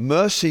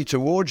mercy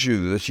towards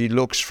you that he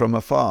looks from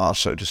afar,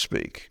 so to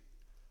speak.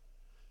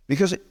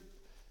 Because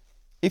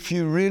if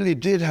you really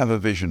did have a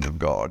vision of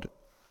God,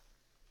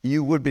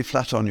 you would be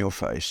flat on your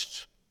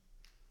face.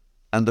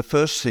 And the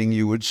first thing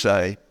you would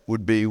say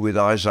would be with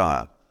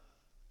Isaiah,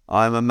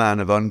 I am a man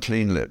of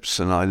unclean lips,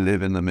 and I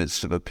live in the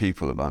midst of a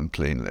people of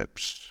unclean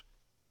lips.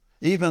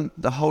 Even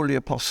the holy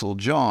apostle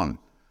John,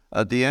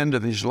 at the end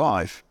of his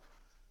life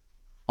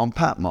on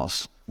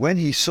Patmos, when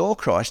he saw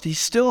Christ, he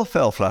still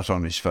fell flat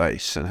on his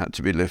face and had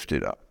to be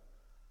lifted up.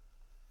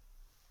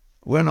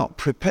 We're not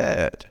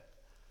prepared.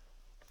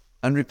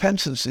 And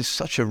repentance is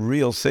such a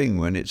real thing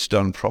when it's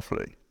done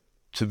properly,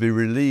 to be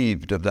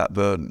relieved of that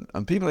burden.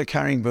 And people are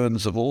carrying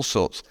burdens of all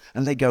sorts,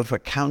 and they go for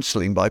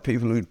counseling by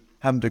people who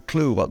haven't a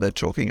clue what they're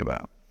talking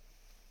about.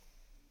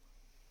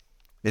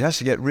 It has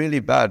to get really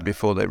bad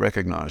before they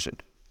recognize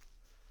it.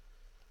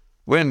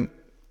 When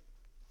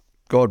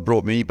God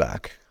brought me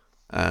back,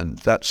 and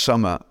that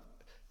summer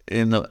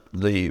in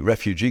the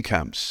refugee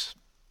camps,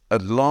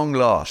 at long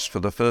last, for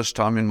the first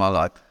time in my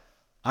life,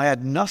 I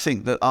had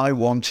nothing that I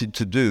wanted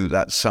to do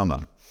that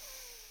summer.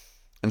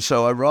 And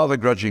so I rather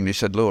grudgingly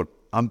said, Lord,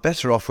 I'm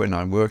better off when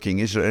I'm working.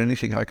 Is there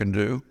anything I can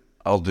do?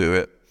 I'll do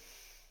it.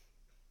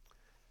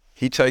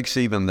 He takes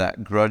even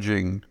that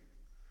grudging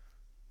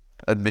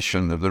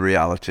admission of the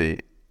reality,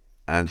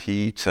 and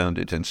he turned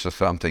it into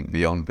something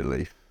beyond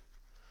belief.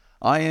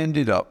 I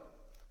ended up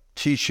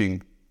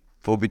teaching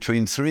for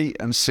between 3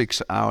 and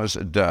 6 hours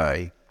a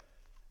day,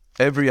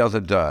 every other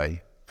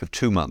day, for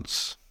 2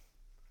 months.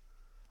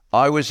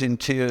 I was in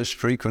tears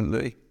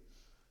frequently.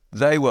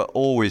 They were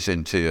always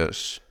in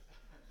tears.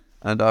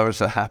 And I was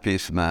the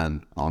happiest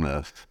man on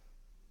earth.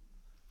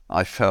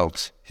 I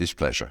felt his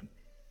pleasure.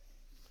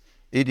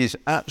 It is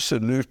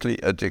absolutely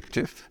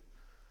addictive.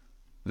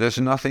 There's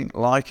nothing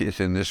like it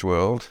in this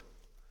world.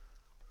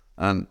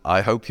 And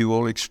I hope you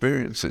all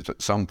experience it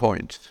at some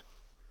point.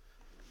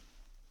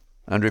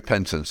 And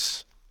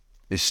repentance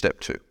is step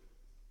 2.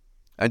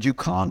 And you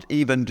can't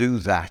even do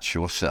that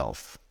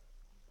yourself.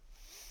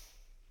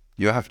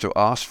 You have to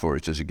ask for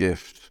it as a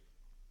gift.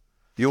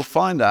 You'll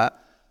find that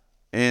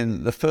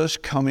in the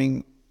first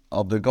coming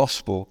of the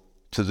gospel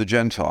to the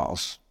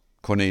Gentiles,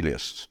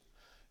 Cornelius.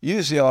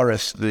 Use the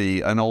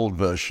RSV, an old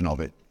version of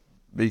it,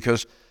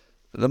 because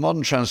the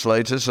modern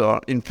translators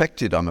are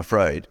infected, I'm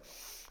afraid.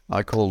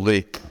 I call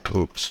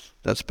oops,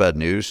 that's bad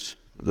news.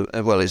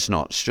 Well, it's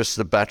not. It's just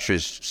the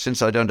batteries.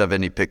 Since I don't have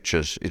any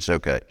pictures, it's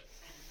okay.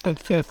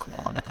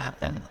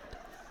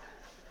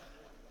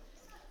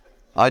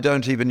 I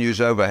don't even use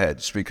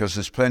overheads because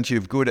there's plenty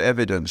of good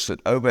evidence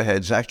that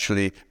overheads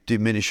actually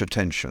diminish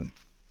attention.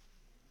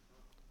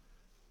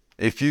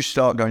 If you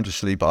start going to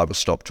sleep, I will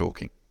stop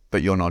talking,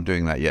 but you're not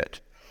doing that yet.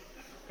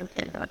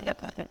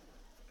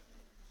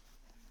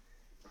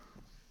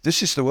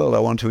 This is the world I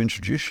want to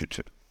introduce you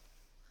to.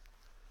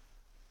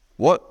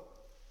 What?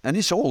 And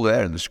it's all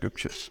there in the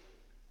scriptures.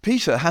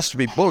 Peter has to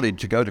be bullied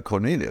to go to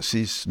Cornelius.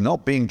 He's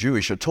not being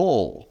Jewish at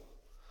all.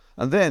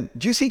 And then,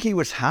 do you think he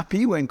was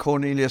happy when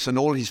Cornelius and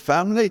all his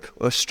family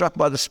were struck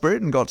by the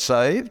Spirit and got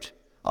saved?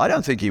 I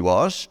don't think he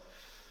was.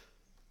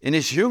 In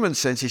his human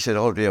sense, he said,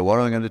 oh dear, what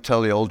am I going to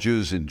tell the old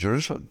Jews in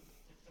Jerusalem?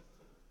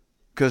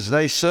 Because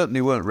they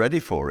certainly weren't ready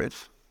for it.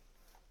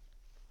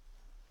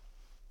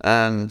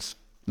 And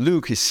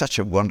Luke is such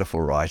a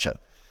wonderful writer.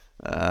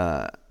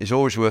 He's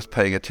always worth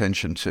paying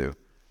attention to.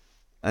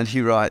 And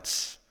he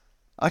writes,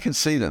 I can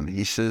see them.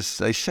 He says,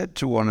 they said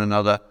to one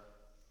another,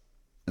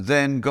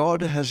 then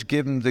God has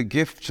given the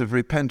gift of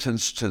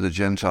repentance to the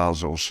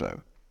Gentiles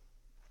also.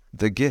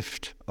 The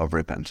gift of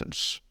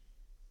repentance.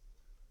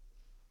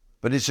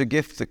 But it's a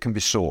gift that can be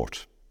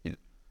sought.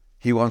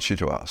 He wants you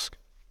to ask.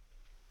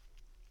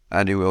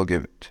 And he will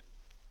give it.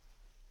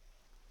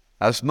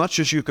 As much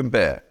as you can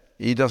bear.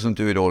 He doesn't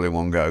do it all in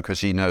one go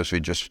because he knows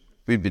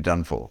we'd be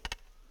done for.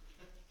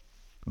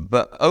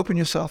 But open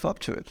yourself up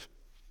to it.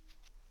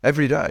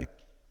 Every day.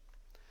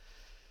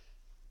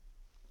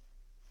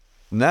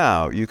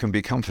 Now you can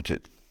be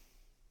comforted.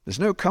 There's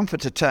no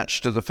comfort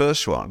attached to the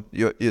first one.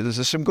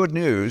 There's some good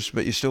news,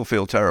 but you still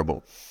feel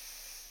terrible.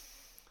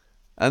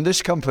 And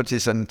this comfort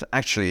isn't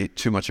actually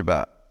too much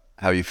about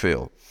how you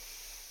feel.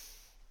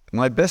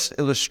 My best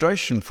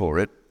illustration for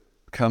it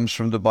comes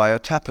from the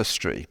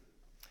Biotapestry,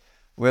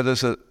 where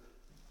there's a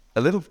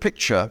little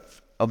picture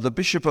of the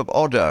Bishop of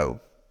Oddo,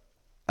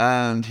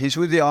 and he's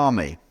with the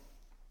army.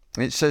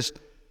 It says,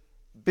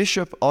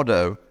 Bishop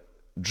Oddo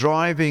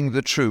driving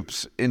the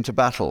troops into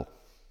battle.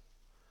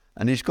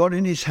 And he's got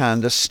in his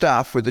hand a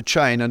staff with a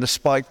chain and a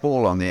spiked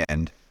ball on the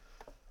end.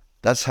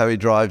 That's how he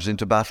drives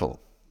into battle.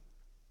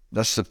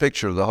 That's the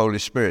picture of the Holy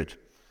Spirit.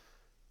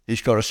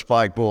 He's got a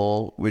spiked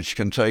ball which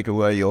can take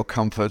away your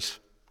comfort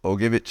or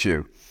give it to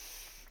you.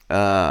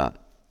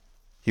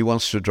 He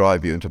wants to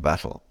drive you into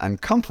battle.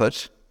 And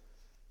comfort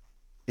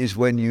is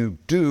when you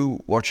do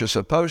what you're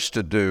supposed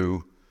to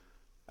do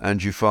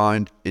and you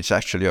find it's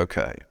actually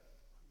okay.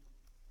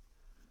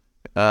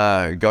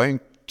 Going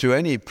to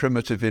any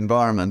primitive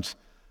environment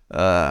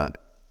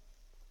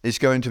is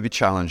going to be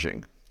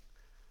challenging.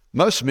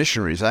 Most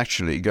missionaries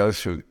actually go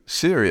through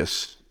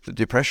serious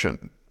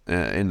depression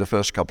in the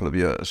first couple of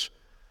years.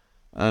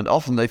 And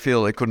often they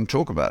feel they couldn't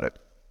talk about it.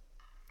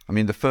 I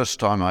mean, the first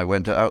time I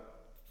went out,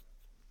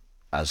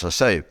 as I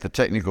say, for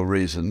technical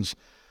reasons,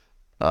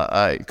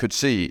 I could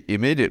see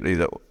immediately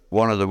that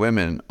one of the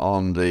women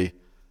on the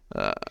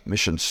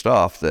mission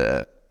staff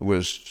there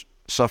was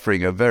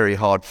suffering a very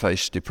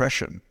hard-faced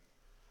depression.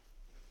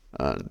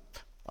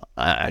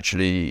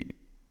 Actually,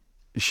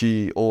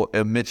 she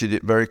admitted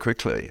it very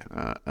quickly.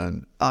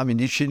 And I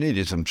mean, she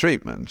needed some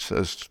treatment.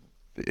 As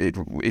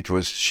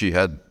she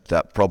had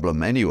that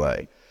problem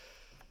anyway.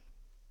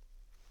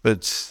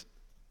 But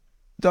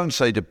don't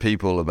say to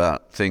people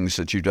about things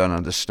that you don't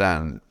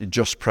understand. You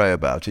just pray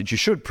about it. You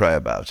should pray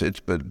about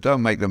it, but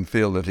don't make them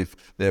feel that if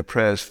their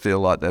prayers feel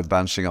like they're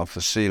bouncing off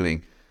the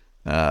ceiling,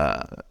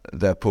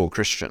 they're poor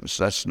Christians.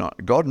 That's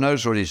not. God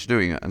knows what he's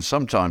doing, and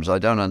sometimes I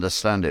don't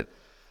understand it.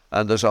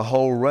 And there's a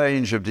whole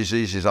range of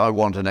diseases I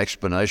want an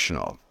explanation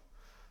of,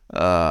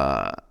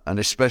 and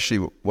especially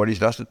what he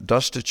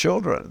does to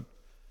children.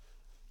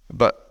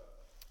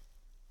 But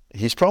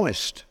he's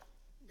promised.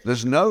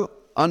 There's no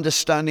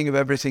understanding of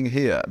everything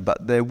here,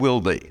 but there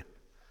will be.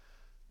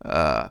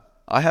 I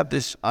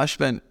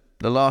spent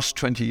the last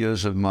 20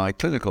 years of my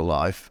clinical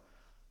life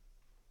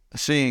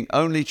seeing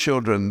only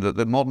children that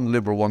the modern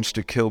liberal wants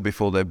to kill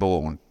before they're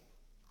born.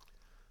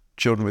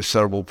 Children with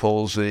cerebral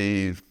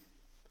palsy,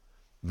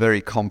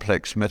 very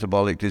complex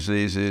metabolic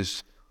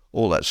diseases,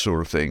 all that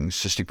sort of thing.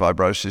 Cystic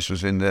fibrosis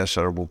was in there,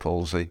 cerebral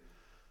palsy.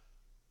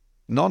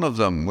 None of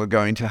them were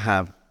going to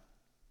have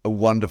a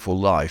wonderful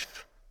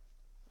life.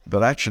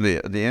 But actually,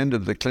 at the end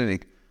of the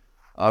clinic,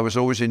 I was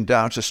always in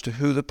doubt as to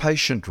who the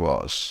patient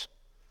was,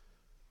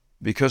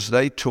 because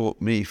they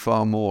taught me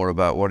far more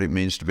about what it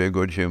means to be a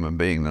good human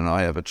being than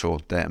I ever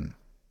taught them.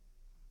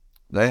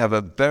 They have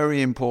a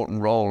very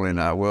important role in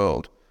our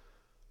world.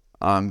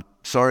 I'm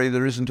sorry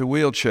there isn't a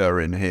wheelchair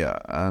in here,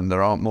 and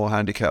there aren't more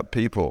handicapped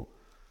people,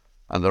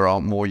 and there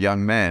aren't more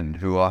young men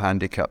who are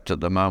handicapped at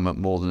the moment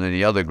more than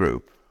any other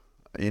group.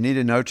 You need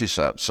a notice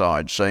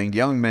outside saying,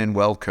 young men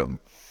welcome.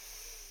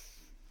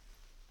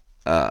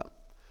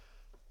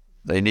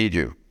 They need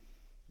you.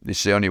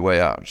 It's the only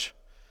way out.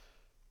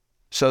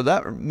 So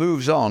that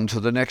moves on to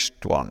the next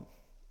one.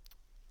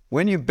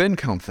 When you've been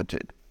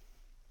comforted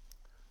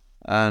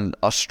and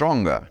are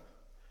stronger,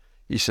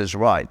 he says,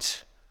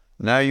 right,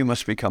 now you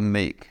must become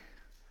meek.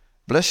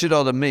 Blessed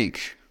are the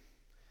meek,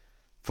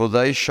 for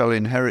they shall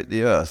inherit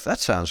the earth. That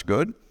sounds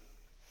good.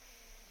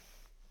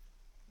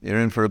 You're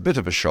in for a bit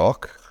of a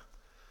shock.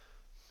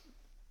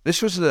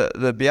 This was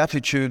the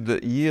beatitude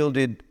that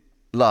yielded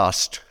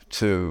last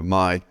to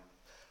my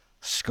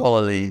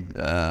scholarly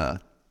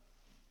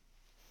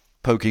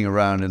poking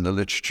around in the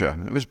literature.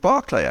 It was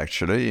Barclay,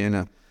 actually, in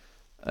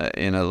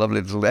a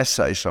lovely little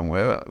essay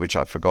somewhere, which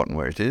I've forgotten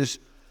where it is.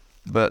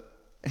 but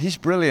he's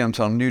brilliant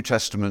on New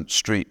Testament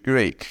street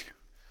Greek.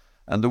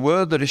 And the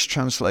word that is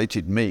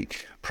translated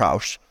meek,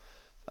 praus,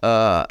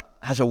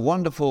 has a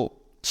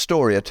wonderful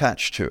story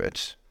attached to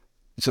it.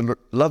 It's a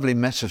lovely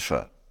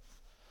metaphor.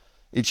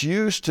 It's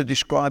used to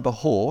describe a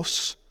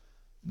horse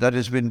that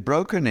has been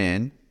broken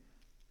in,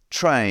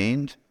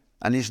 trained,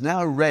 and is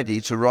now ready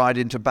to ride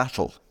into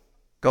battle.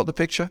 Got the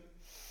picture?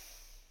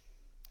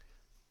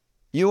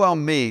 You are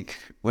meek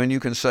when you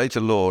can say to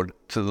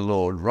the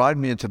Lord, ride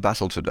me into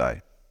battle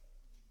today.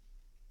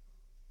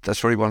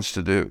 That's what he wants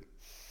to do.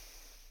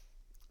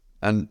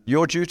 And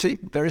your duty,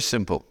 very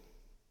simple.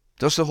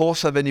 Does the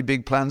horse have any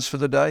big plans for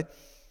the day?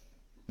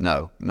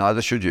 No,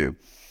 neither should you.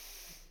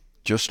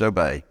 Just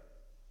obey.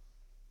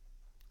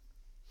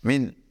 I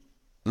mean,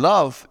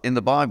 love in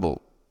the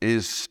Bible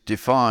is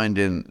defined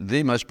in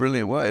the most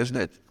brilliant way, isn't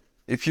it?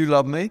 If you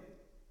love me,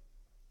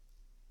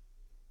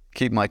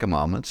 keep my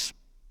commandments.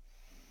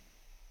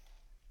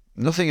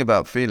 Nothing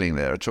about feeling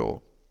there at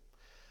all.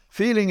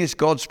 Feeling is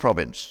God's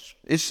province.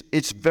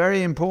 It's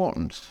very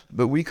important,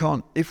 but we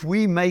can't, if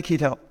we make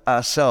it up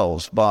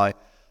ourselves by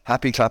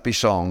happy clappy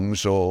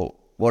songs or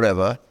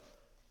whatever,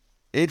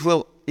 it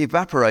will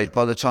evaporate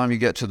by the time you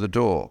get to the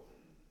door.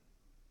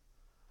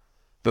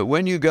 But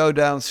when you go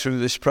down through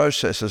this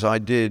process, as I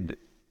did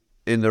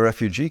in the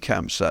refugee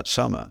camps that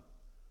summer,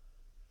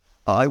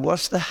 I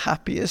was the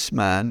happiest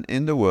man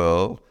in the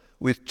world,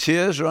 with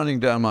tears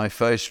running down my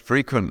face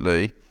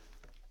frequently,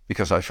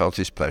 because I felt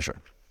his pleasure.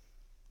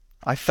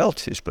 I felt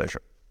his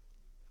pleasure.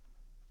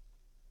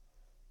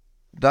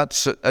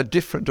 That's a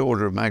different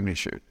order of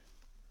magnitude.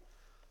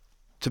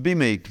 To be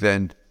meek,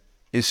 then,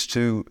 is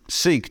to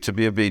seek to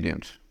be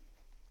obedient.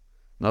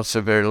 Not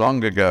so very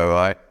long ago,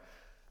 I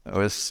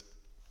was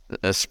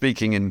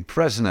speaking in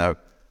Fresno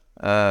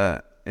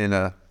in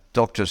a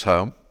doctor's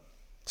home,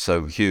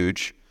 so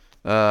huge,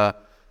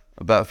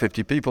 about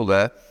 50 people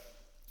there,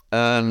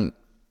 and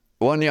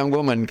one young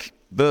woman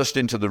burst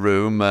into the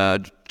room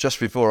just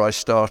before I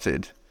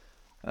started.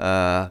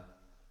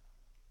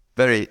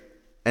 Very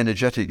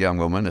energetic young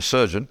woman, a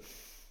surgeon.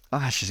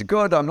 She said,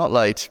 "Good, I'm not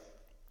late.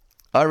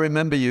 I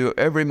remember you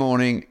every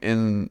morning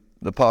in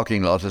the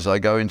parking lot as I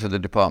go into the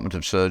Department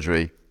of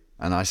Surgery,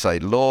 and I say,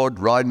 'Lord,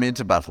 ride me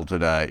into battle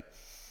today.'"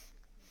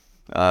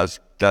 I was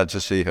glad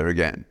to see her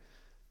again.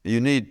 You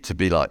need to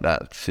be like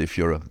that if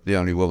you're the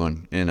only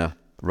woman in a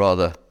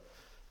rather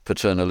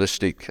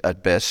paternalistic,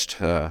 at best,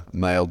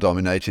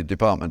 male-dominated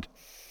department.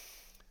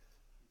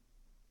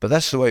 But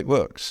that's the way it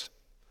works.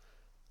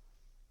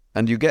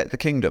 And you get the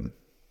kingdom.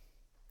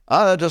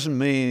 That doesn't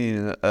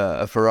mean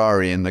a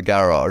Ferrari in the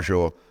garage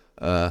or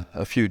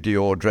a few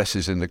Dior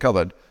dresses in the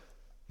cupboard.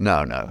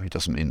 No, it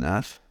doesn't mean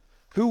that.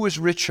 Who was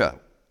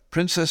richer,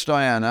 Princess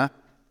Diana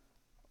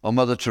or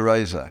Mother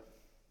Teresa?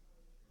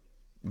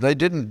 They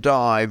didn't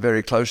die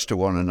very close to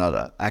one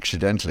another,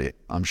 accidentally,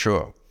 I'm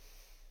sure.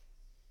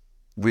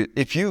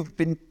 If you've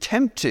been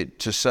tempted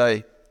to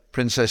say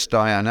Princess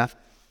Diana,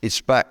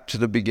 it's back to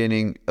the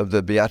beginning of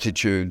the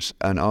Beatitudes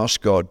and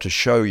ask God to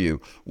show you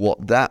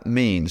what that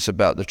means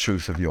about the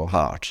truth of your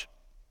heart.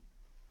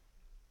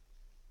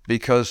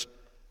 Because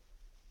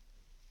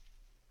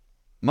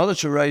Mother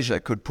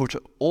Teresa could put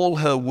all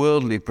her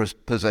worldly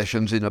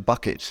possessions in a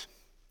bucket,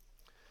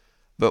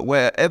 but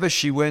wherever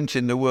she went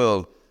in the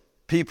world,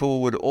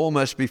 people would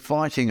almost be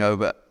fighting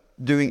over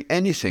doing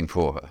anything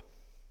for her.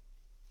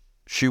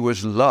 She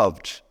was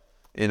loved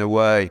in a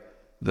way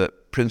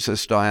that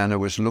Princess Diana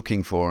was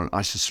looking for, and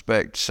I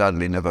suspect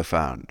sadly never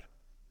found.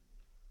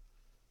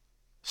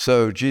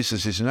 So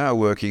Jesus is now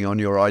working on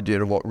your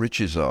idea of what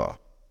riches are.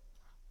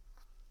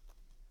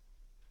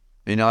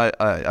 You know,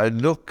 I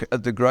look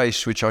at the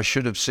grace which I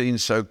should have seen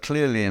so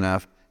clearly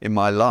enough in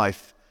my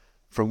life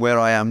from where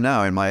I am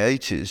now in my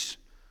 80s,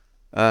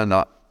 and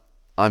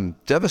I'm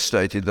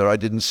devastated that I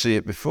didn't see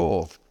it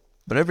before.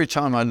 But every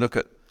time I look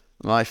at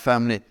my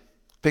family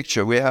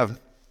picture, we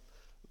have,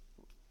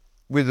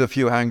 with a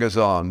few hangers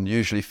on,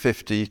 usually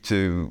 50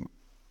 to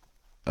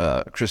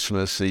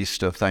Christmas,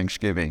 Easter,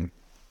 Thanksgiving.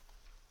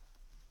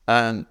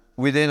 And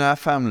within our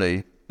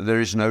family, there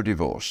is no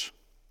divorce.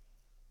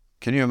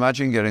 Can you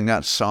imagine getting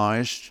that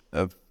size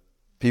of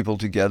people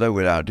together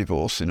without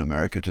divorce in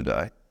America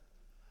today?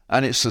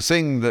 And it's the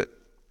thing that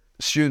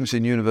students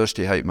in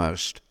university hate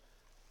most.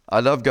 I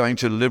love going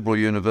to liberal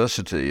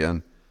university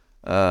and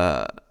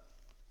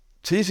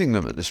teasing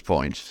them at this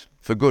point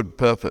for good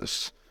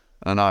purpose.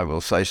 And I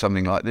will say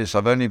something like this: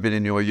 I've only been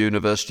in your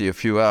university a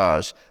few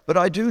hours, but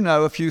I do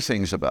know a few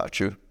things about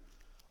you.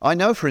 I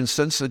know, for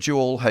instance, that you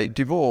all hate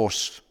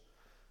divorce.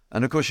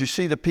 And of course, you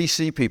see the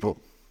PC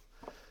people.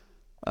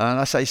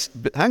 And I say,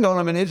 hang on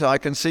a minute, I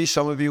can see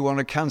some of you want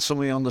to cancel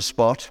me on the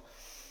spot.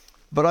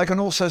 But I can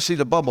also see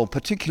the bubble,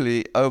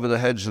 particularly over the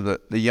heads of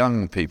the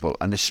young people,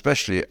 and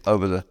especially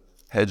over the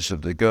heads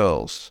of the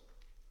girls.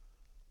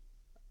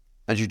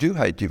 And you do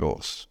hate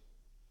divorce.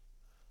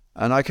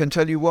 And I can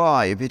tell you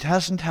why. If it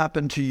hasn't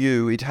happened to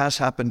you, it has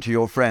happened to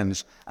your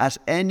friends. Has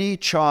any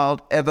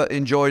child ever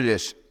enjoyed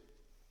it?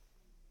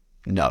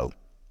 No.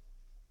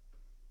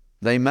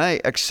 They may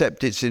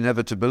accept its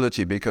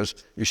inevitability because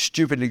you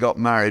stupidly got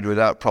married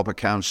without proper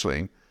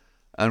counseling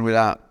and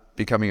without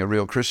becoming a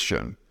real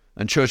Christian.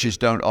 And churches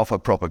don't offer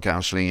proper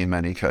counseling in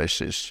many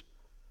cases.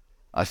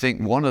 I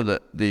think one of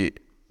the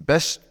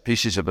best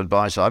pieces of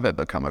advice I've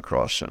ever come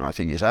across, and I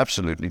think is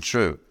absolutely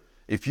true,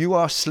 if you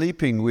are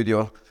sleeping with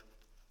your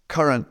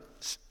current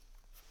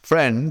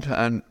friend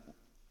and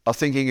are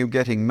thinking of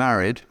getting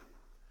married,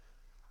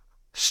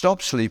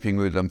 stop sleeping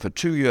with them for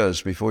 2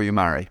 years before you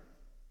marry.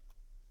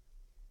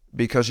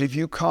 Because if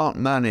you can't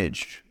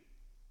manage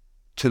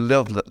to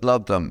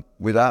love them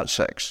without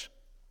sex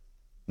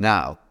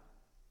now,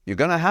 you're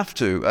going to have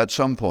to at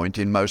some point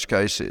in most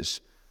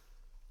cases.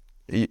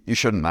 You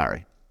shouldn't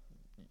marry.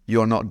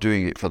 You're not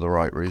doing it for the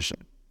right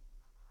reason.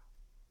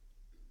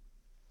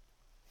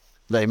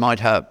 They might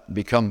have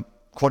become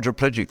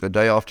quadriplegic the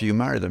day after you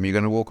marry them. You're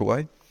going to walk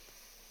away?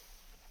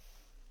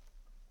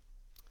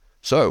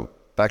 So,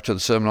 back to the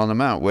Sermon on the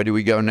Mount. Where do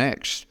we go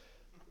next?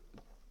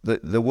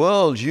 The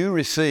world you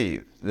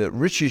receive, the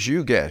riches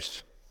you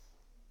get,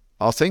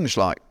 are things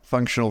like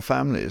functional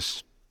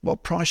families.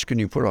 What price can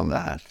you put on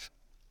that?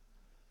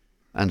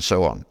 And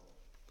so on.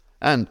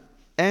 And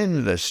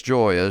endless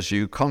joy as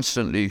you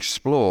constantly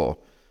explore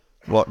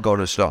what God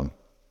has done.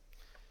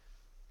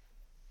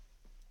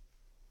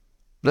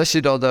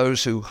 Blessed are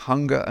those who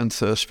hunger and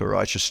thirst for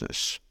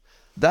righteousness.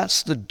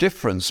 That's the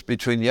difference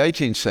between the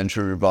 18th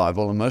century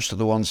revival and most of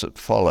the ones that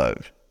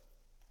followed.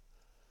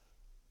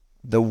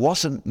 There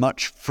wasn't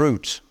much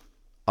fruit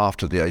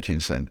after the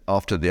 18th century,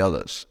 after the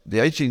others. The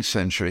 18th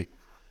century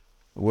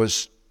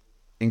was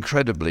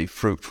incredibly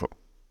fruitful.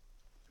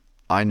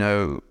 I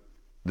know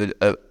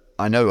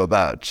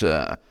about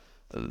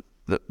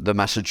the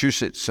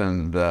Massachusetts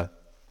and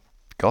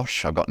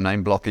I've got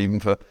name block even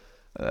for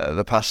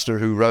the pastor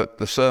who wrote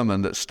the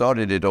sermon that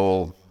started it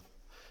all,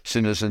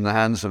 Sinners in the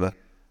Hands of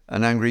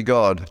an Angry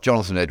God,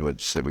 Jonathan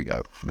Edwards. There we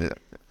go.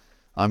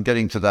 I'm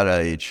getting to that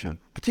age,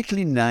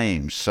 particularly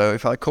names. So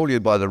if I call you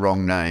by the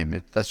wrong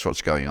name, that's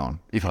what's going on,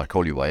 if I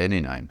call you by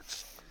any name.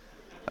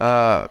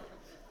 But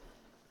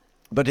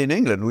in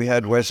England, we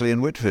had Wesley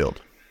and Whitefield.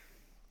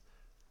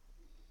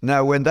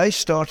 Now, when they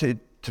started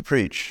to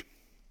preach,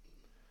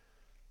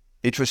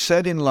 it was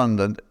said in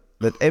London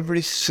that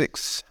every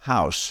sixth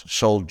house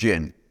sold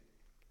gin.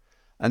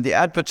 And the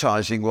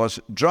advertising was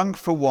drunk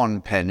for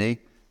 1 penny,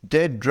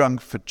 dead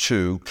drunk for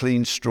 2,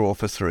 clean straw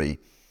for 3.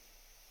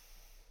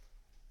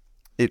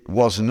 It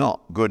was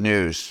not good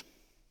news.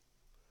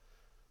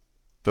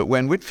 But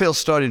when Whitefield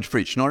started to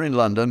preach, not in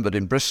London, but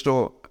in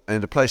Bristol,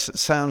 in a place that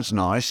sounds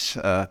nice,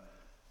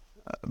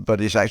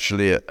 but is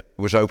actually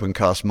was open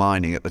cast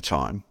mining at the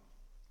time,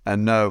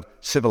 and no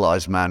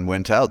civilized man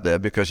went out there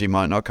because he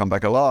might not come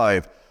back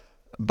alive.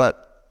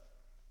 But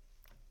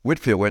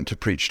Whitefield went to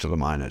preach to the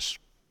miners.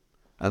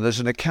 And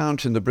there's an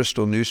account in the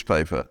Bristol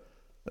newspaper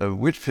of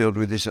Whitefield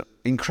with his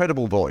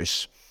incredible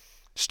voice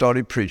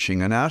started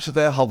preaching, and out of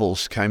their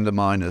hovels came the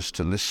miners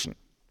to listen.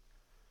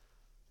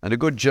 And a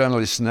good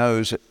journalist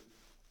knows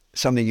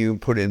something you can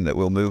put in that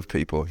will move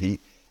people. He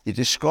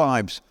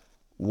describes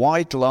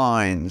white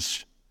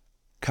lines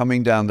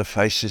coming down the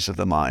faces of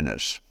the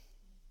miners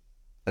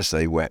as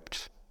they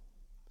wept.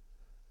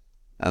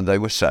 And they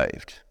were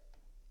saved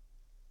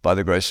by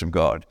the grace of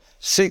God.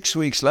 6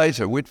 weeks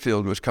later,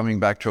 Whitefield was coming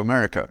back to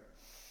America,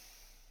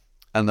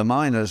 and the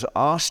miners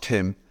asked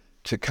him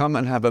to come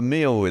and have a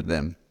meal with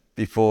them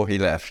before he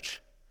left.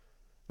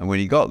 And when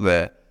he got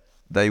there,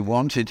 they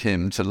wanted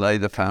him to lay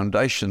the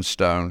foundation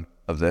stone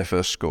of their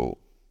first school.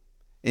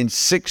 In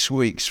 6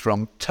 weeks,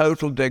 from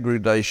total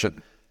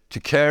degradation to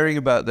caring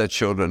about their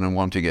children and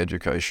wanting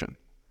education.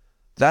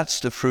 That's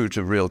the fruit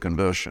of real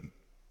conversion.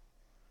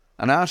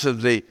 And out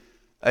of the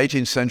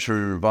 18th century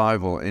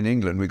revival in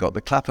England, we got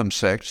the Clapham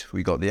sect,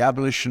 we got the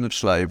abolition of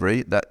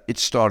slavery, that it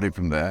started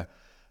from there.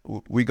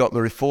 We got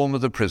the reform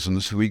of the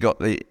prisons, we got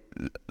the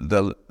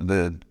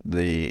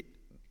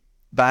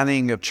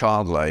banning of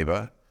child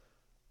labor.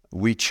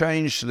 We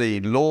changed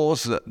the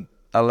laws that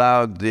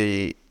allowed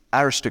the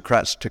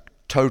aristocrats to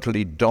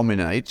totally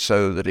dominate,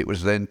 so that it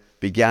was then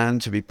began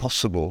to be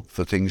possible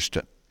for things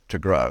to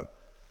grow.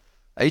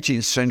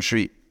 18th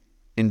century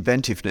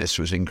inventiveness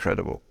was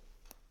incredible.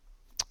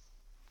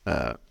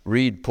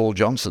 Read Paul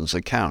Johnson's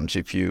account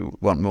if you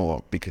want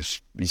more,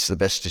 because he's the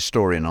best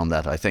historian on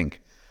that, I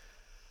think.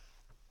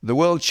 The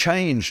world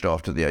changed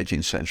after the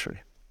 18th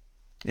century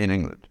in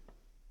England,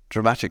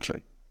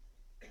 dramatically.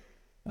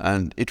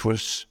 And it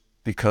was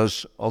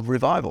because of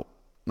revival.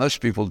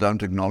 Most people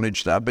don't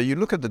acknowledge that, but you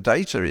look at the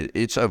data,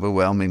 it's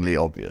overwhelmingly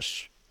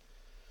obvious.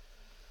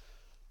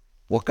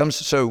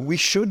 So we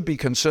should be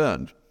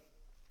concerned.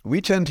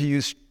 We tend to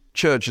use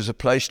church as a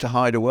place to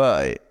hide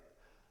away.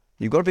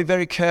 You've got to be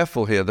very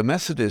careful here. The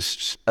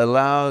Methodists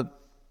allowed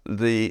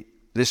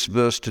this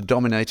verse to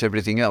dominate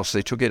everything else.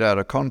 They took it out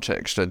of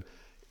context. And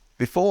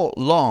before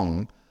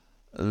long,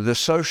 the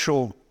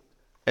social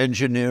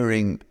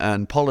engineering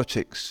and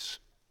politics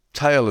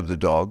tail of the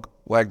dog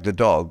wagged the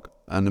dog,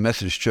 and the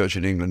Methodist Church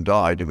in England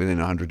died within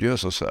 100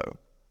 years or so.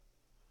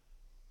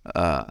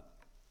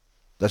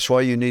 That's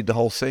why you need the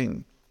whole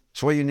thing.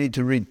 That's why you need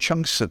to read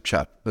chunks of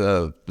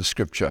the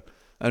scripture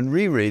and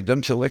reread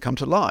them till they come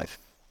to life,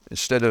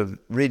 instead of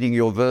reading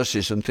your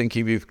verses and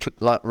thinking you've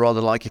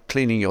rather like it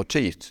cleaning your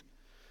teeth.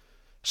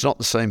 It's not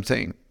the same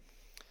thing.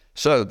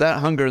 So that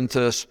hunger and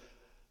thirst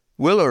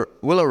will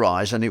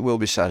arise and it will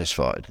be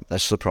satisfied.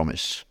 That's the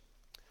promise.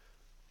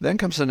 Then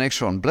comes the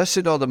next one.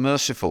 Blessed are the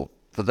merciful,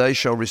 for they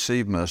shall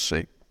receive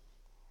mercy.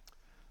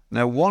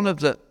 Now, one of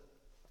the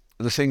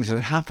things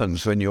that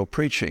happens when you're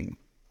preaching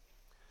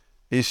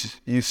is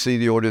you see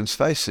the audience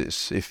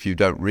faces if you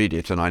don't read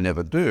it, and I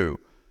never do.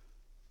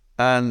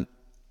 And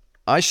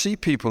I see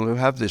people who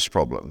have this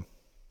problem,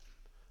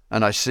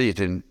 and I see it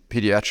in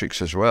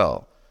pediatrics as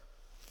well.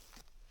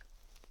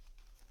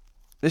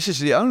 This is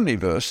the only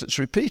verse that's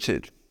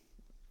repeated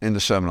in the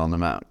Sermon on the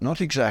Mount.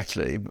 Not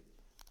exactly,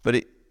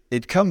 but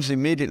it comes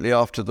immediately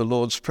after the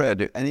Lord's Prayer.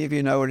 Do any of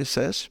you know what it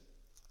says?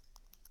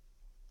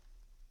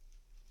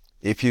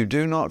 If you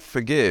do not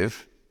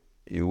forgive,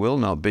 you will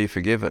not be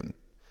forgiven.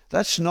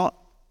 That's not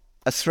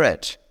a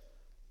threat.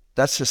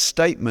 That's a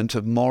statement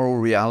of moral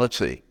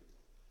reality.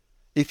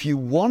 If you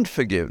want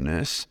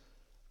forgiveness,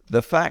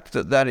 the fact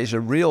that that is a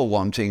real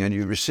wanting and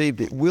you received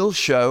it will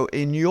show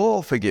in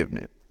your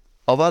forgiveness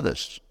of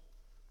others.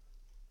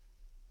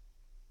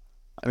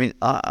 I mean,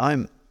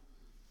 I'm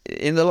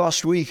in the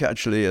last week,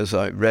 actually, as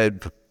I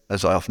read,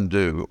 as I often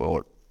do,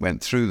 or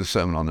went through the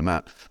Sermon on the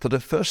Mount, for the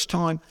first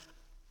time,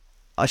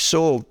 I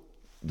saw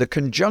the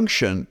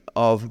conjunction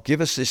of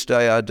give us this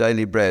day our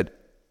daily bread,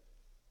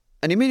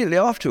 and immediately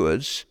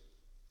afterwards,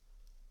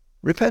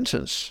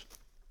 repentance.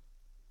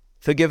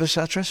 Forgive us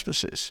our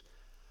trespasses.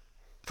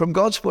 From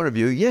God's point of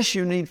view, yes,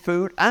 you need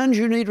food and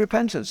you need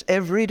repentance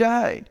every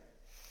day.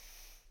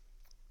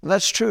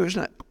 That's true,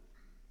 isn't it?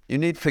 You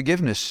need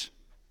forgiveness.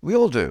 We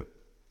all do.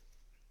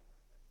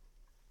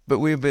 But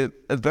we'd be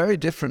a very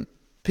different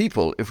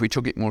people if we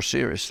took it more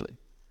seriously.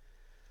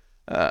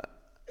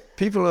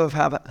 People who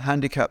have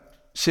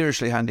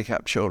seriously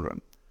handicapped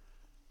children,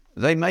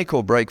 they make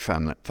or break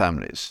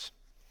families.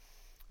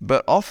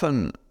 But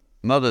often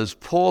mothers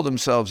pour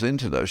themselves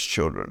into those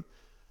children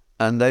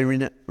and they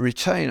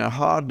retain a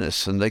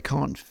hardness and they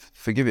can't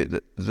forgive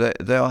it.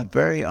 They are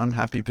very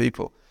unhappy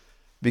people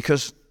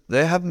because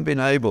they haven't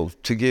been able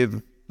to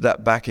give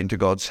that back into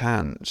God's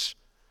hands.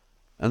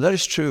 And that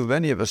is true of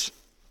any of us.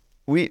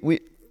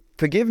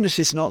 Forgiveness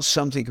is not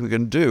something we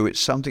can do. It's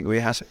something we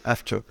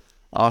have to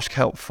ask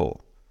help for.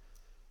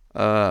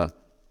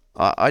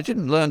 I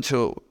didn't learn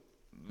till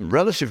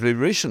relatively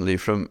recently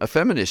from a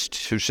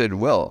feminist who said,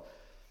 well,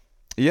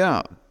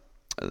 yeah,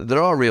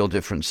 there are real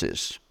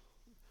differences.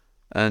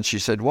 And she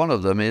said one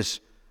of them is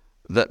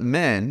that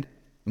men,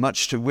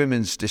 much to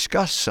women's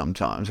disgust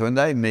sometimes, when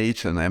they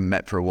meet and they're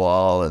met for a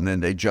while and then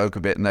they joke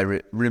a bit and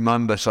they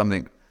remember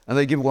something and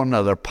they give one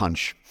another a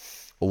punch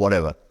or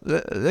whatever,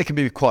 they can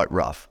be quite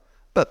rough.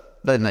 But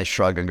then they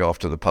shrug and go off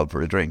to the pub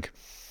for a drink.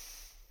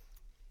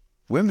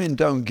 Women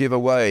don't give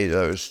away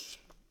those.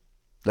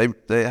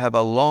 They have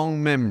a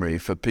long memory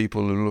for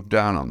people who look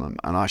down on them.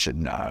 And I said,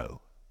 no.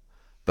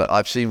 But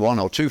I've seen one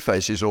or two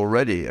faces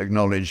already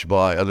acknowledged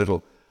by a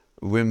little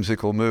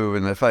whimsical move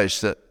in their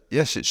face that,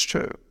 yes, it's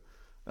true.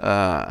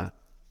 Perhaps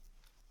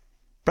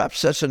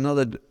that's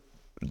another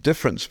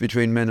difference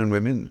between men and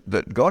women,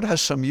 that God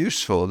has some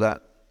use for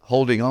that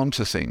holding on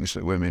to things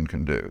that women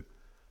can do.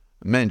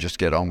 Men just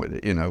get on with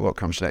it. You know, what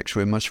comes next?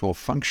 We're much more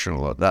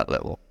functional at that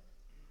level.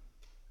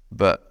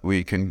 But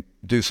we can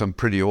do some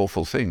pretty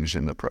awful things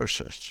in the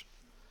process.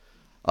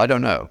 I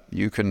don't know.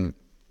 You can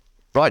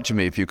write to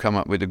me if you come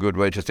up with a good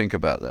way to think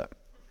about that.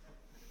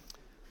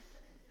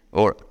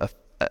 Or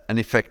an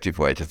effective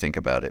way to think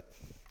about it.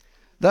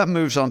 That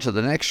moves on to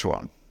the next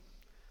one,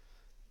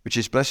 which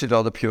is blessed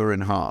are the pure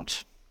in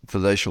heart, for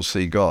they shall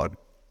see God.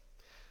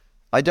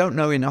 I don't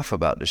know enough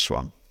about this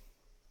one.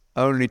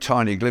 Only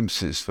tiny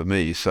glimpses for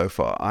me so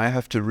far. I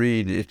have to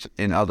read it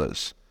in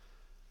others.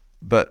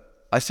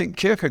 But I think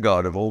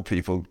Kierkegaard, of all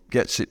people,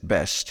 gets it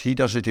best. He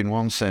does it in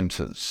one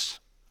sentence.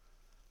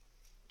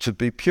 To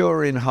be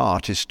pure in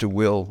heart is to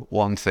will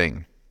one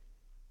thing.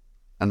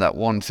 And that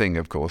one thing,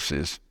 of course,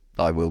 is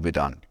thy will be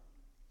done.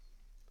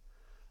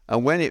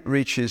 And when it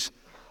reaches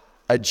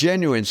a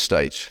genuine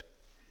state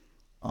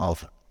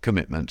of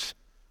commitment,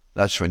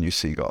 that's when you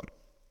see God.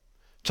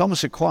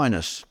 Thomas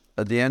Aquinas,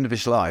 at the end of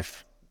his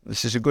life,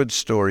 this is a good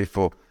story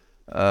for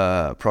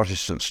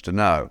Protestants to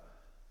know.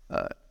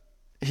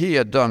 He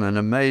had done an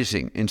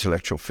amazing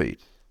intellectual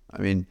feat.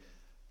 I mean,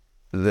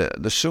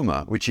 the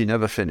Summa, which he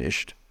never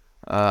finished,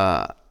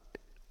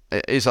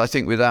 is, I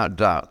think, without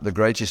doubt, the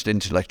greatest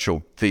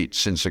intellectual feat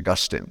since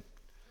Augustine,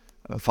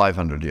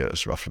 500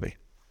 years roughly,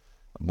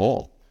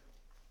 more.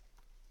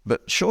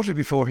 But shortly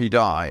before he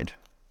died,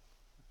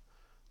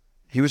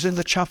 he was in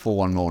the chapel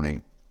one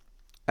morning,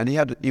 and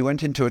he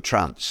went into a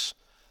trance.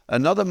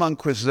 Another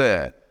monk was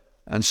there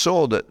and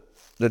saw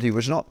that he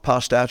was not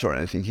passed out or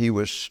anything. He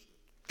was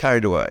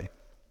carried away,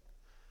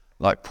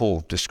 like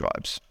Paul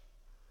describes.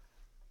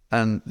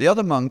 And the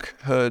other monk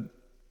heard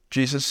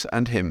Jesus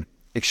and him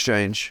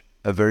exchange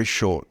a very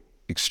short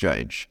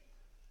exchange.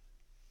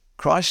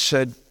 Christ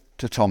said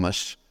to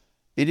Thomas,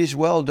 "It is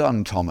well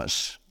done,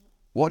 Thomas.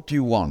 What do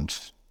you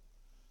want?"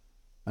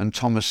 And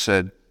Thomas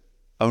said,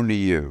 "Only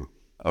you,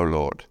 O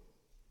Lord."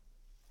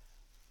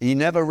 He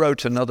never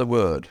wrote another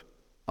word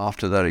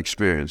after that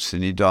experience,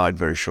 and he died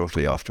very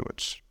shortly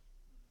afterwards.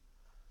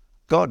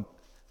 God,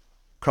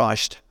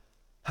 Christ,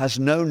 has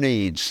no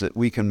needs that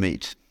we can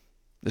meet.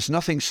 There's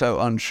nothing so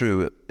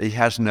untrue. He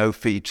has no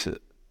feet,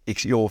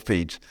 it's your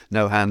feet,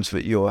 no hands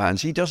but your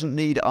hands. He doesn't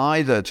need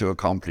either to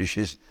accomplish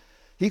his.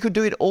 He could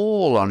do it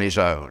all on his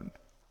own.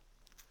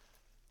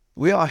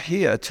 We are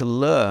here to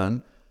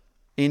learn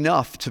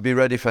enough to be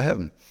ready for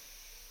heaven.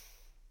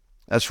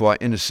 That's why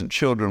innocent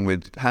children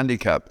with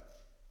handicap,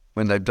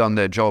 when they've done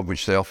their job,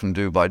 which they often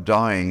do by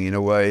dying in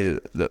a way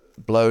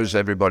that blows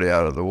everybody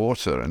out of the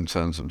water and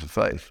turns them to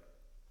faith,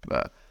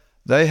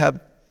 they have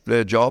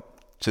their job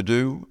to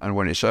do, and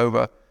when it's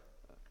over,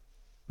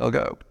 they'll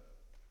go.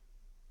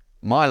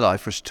 My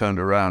life was turned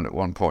around at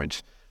one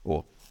point,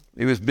 or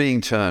it was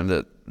being turned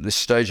at this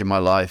stage of my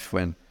life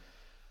when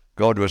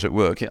God was at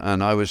work,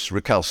 and I was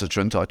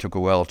recalcitrant. I took a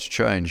while to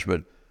change,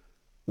 but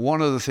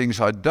one of the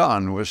things I'd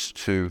done was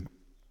to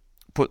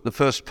put the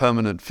first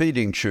permanent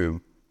feeding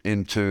tube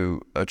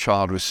into a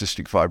child with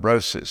cystic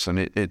fibrosis, and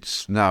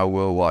it's now a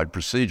worldwide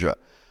procedure,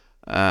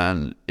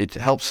 and it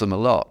helps them a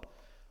lot.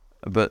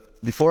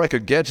 But before I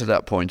could get to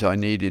that point, I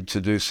needed to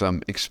do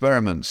some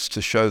experiments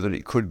to show that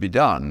it could be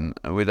done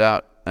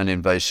without an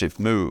invasive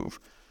move.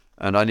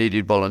 And I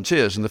needed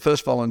volunteers. And the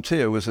first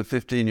volunteer was a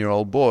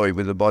 15-year-old boy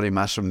with a body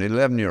mass of an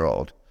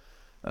 11-year-old.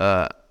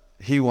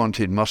 He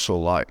wanted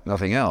muscle like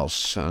nothing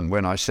else. And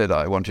when I said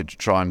I wanted to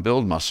try and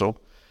build muscle,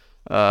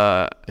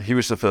 he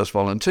was the first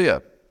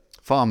volunteer.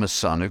 Farmer's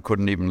son who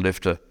couldn't even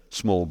lift a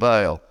small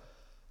bale.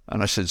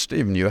 And I said,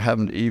 "Stephen, you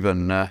haven't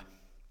even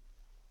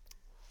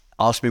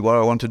asked me what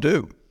I want to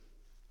do.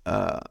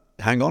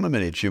 Hang on a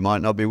minute, you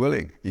might not be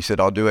willing." He said,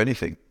 "I'll do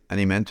anything," and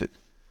he meant it.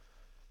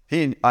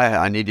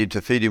 I needed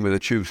to feed him with a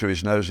tube through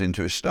his nose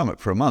into his stomach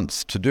for a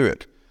month to do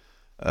it,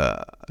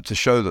 to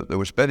show that there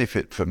was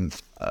benefit from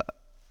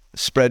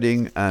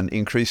spreading and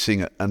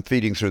increasing and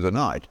feeding through the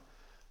night.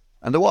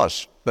 And there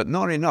was, but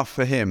not enough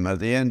for him. At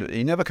the end,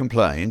 he never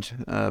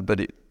complained,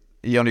 but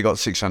he only got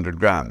 600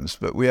 grams.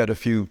 But we had a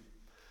few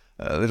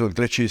little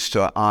glitches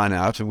to iron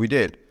out, and we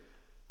did.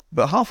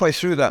 But halfway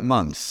through that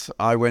month,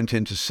 I went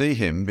in to see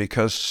him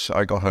because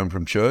I got home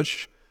from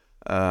church,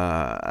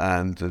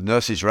 and the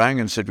nurses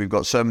rang and said, "We've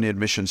got so many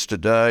admissions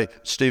today.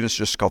 Stephen's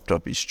just coughed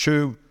up his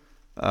tube.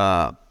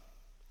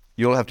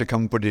 You'll have to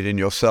come put it in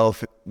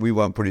yourself. We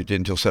won't put it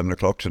in till 7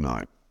 o'clock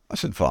tonight." I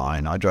said,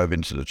 "Fine." I drove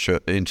into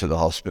the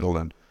hospital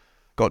and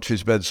got to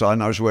his bedside,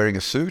 and I was wearing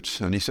a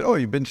suit. And he said, "Oh,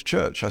 you've been to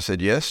church?" I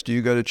said, "Yes." "Do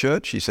you go to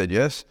church?" He said,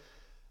 "Yes."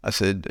 I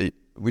said,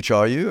 "Which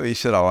are you?" He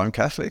said, "Oh, I'm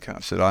Catholic." I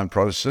said, "I'm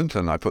Protestant,"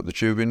 and I put the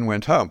tube in and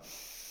went home.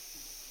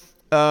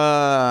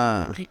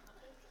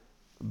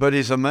 But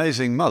his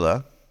amazing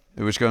mother,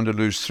 who was going to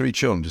lose 3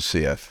 children to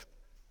CF,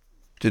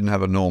 didn't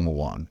have a normal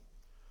one.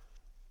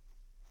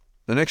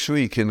 The next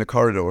week in the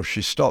corridor,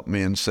 she stopped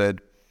me and said,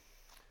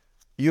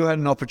 "You had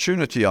an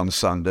opportunity on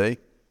Sunday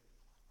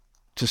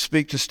to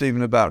speak to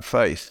Stephen about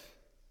faith.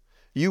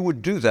 You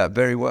would do that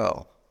very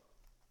well."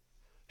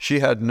 She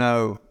had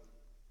no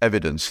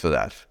evidence for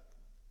that,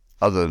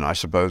 other than, I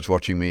suppose,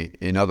 watching me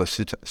in other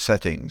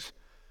settings.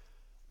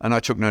 And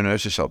I took no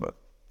notice of it.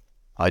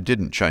 I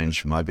didn't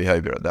change my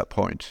behavior at that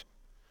point.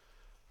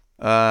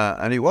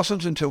 And it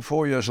wasn't until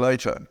 4 years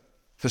later.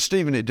 For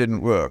Stephen, it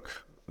didn't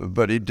work,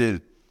 but it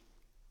did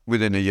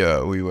within a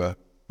year.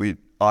 We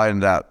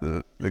ironed out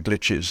the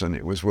glitches, and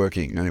it was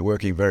working, and it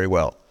working very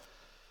well.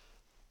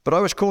 But I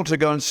was called to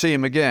go and see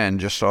him again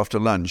just after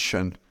lunch,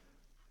 and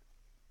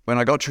when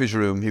I got to his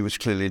room, he was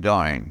clearly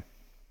dying.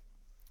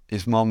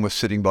 His mom was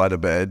sitting by the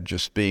bed,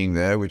 just being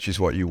there, which is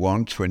what you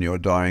want when you're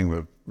dying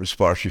with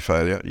respiratory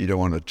failure. You don't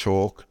want to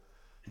talk,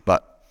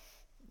 but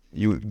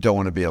you don't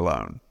want to be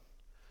alone.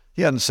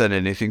 He hadn't said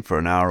anything for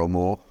an hour or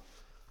more,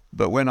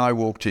 but when I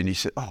walked in, he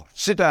said, "Oh,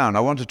 sit down, I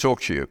want to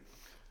talk to you."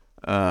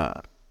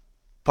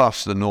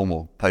 Past the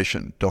normal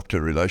patient-doctor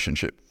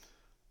relationship.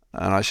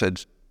 And I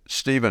said,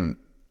 "Stephen,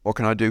 what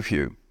can I do for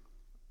you?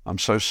 I'm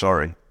so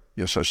sorry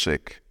you're so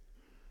sick."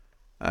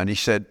 And he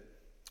said,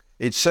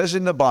 "It says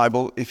in the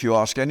Bible, if you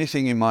ask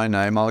anything in my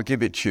name, I'll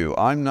give it to you.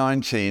 I'm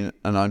 19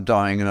 and I'm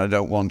dying and I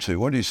don't want to.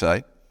 What do you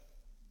say?"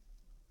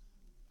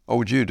 What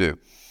would you do?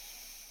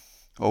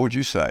 What would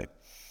you say?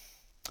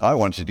 I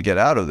wanted to get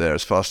out of there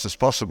as fast as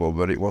possible,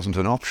 but it wasn't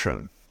an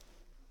option.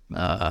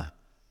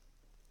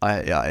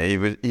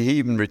 He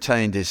even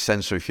retained his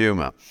sense of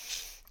humor.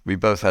 We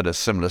both had a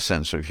similar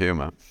sense of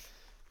humor,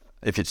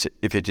 if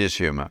it is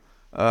humor.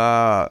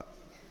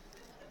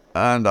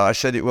 And I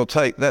said,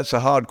 that's a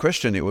hard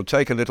question. It will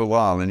take a little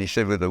while. And he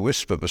said with a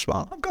wisp of a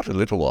smile, "I've got a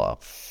little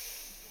while."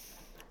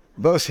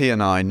 Both he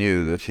and I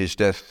knew that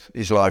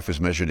his life was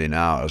measured in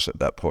hours at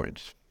that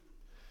point.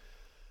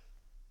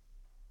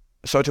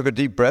 So I took a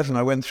deep breath and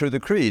I went through the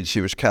creeds.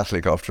 He was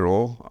Catholic after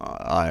all.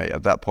 I,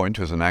 at that point,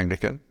 was an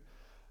Anglican.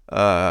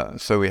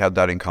 So we had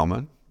that in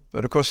common.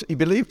 But of course, he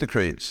believed the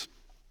creeds.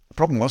 The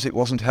problem was it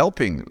wasn't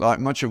helping, like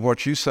much of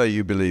what you say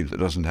you believe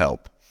that doesn't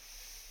help.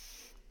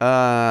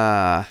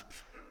 And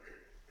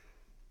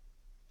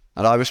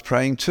I was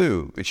praying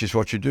too, which is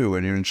what you do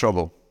when you're in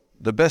trouble.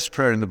 The best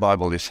prayer in the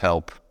Bible is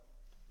help.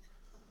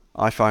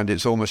 I find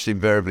it's almost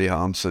invariably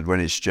answered when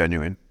it's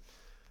genuine.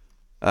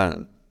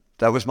 And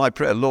that was my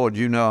prayer. Lord,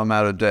 you know I'm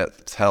out of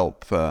debt,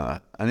 help.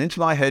 And into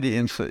my head he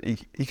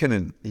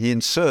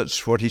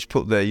inserts what he's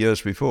put there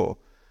years before,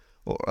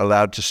 or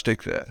allowed to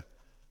stick there.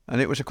 And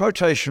it was a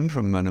quotation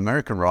from an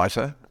American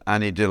writer,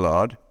 Annie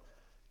Dillard.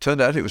 Turned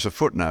out it was a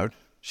footnote.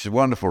 She's a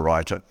wonderful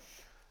writer.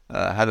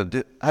 Had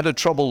a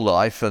troubled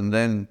life and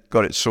then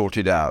got it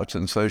sorted out.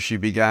 And so she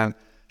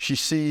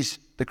sees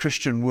the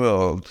Christian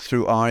world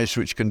through eyes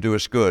which can do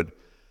us good.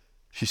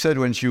 She said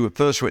when she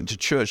first went to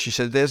church, she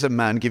said, there's a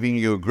man giving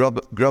you a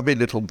grubby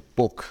little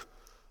book,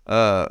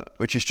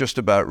 which is just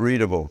about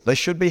readable. They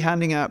should be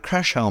handing out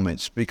crash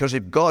helmets, because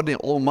if God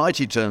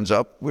Almighty turns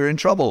up, we're in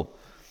trouble.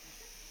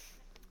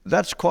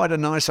 That's quite a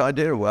nice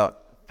idea. Well,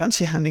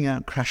 fancy handing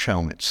out crash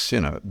helmets,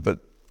 but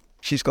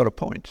she's got a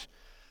point.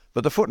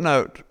 But the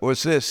footnote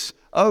was this: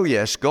 oh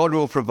yes, God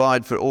will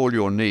provide for all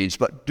your needs,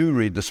 but do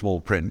read the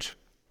small print.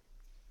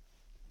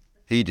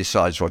 He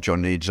decides what your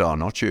needs are,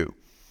 not you.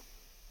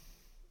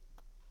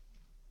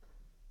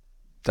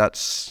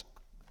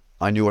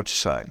 I knew what to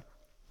say.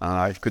 And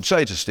I could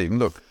say to Stephen,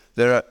 look,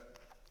 there are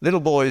little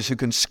boys who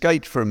can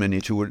skate for a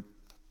minute who would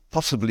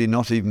possibly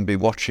not even be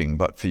watching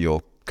but for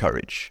your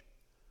courage.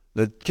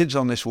 The kids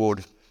on this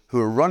ward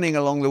who are running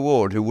along the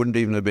ward who wouldn't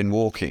even have been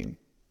walking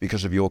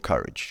because of your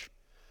courage.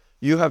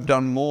 You have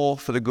done more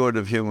for the good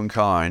of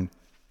humankind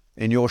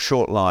in your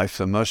short life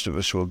than most of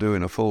us will do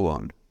in a full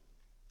one.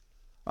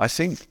 I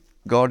think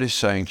God is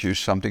saying to you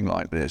something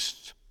like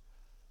this: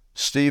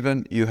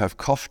 Stephen, you have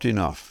coughed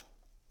enough.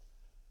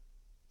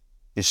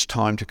 It's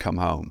time to come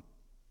home.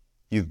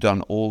 You've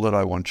done all that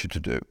I want you to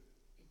do.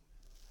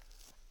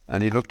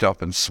 And he looked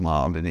up and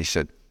smiled and he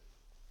said,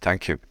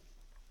 thank you.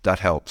 That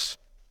helps.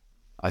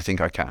 I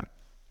think I can.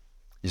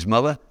 His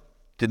mother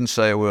didn't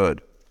say a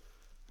word.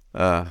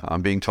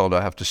 I'm being told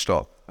I have to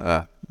stop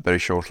very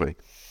shortly.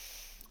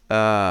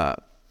 But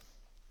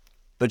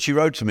she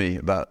wrote to me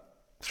about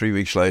 3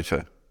 weeks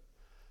later.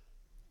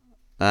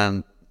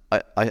 And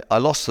I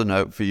lost the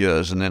note for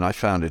years, and then I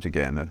found it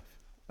again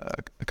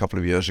a couple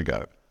of years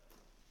ago.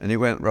 And it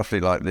went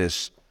roughly like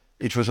this: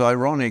 it was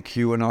ironic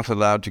you were not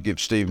allowed to give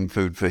Stephen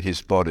food for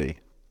his body,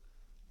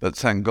 but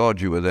thank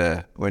God you were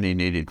there when he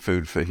needed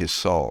food for his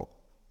soul.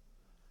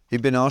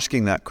 He'd been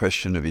asking that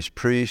question of his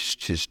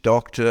priest, his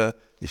doctor,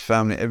 his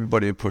family.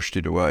 Everybody had pushed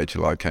it away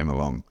till I came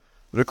along.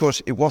 But of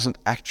course, it wasn't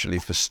actually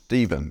for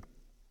Stephen,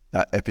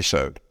 that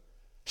episode.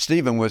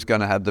 Stephen was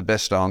going to have the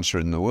best answer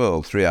in the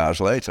world 3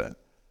 hours later.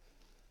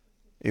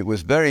 It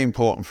was very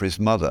important for his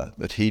mother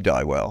that he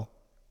die well.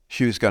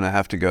 She was going to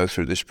have to go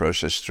through this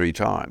process 3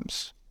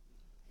 times.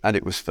 And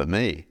it was for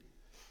me.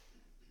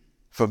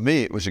 For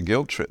me, it was a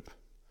guilt trip.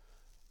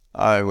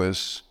 I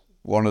was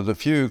one of the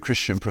few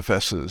Christian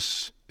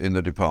professors in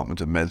the Department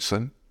of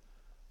Medicine,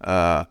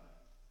 but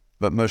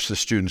most of the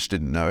students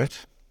didn't know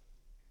it.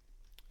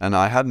 And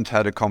I hadn't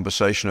had a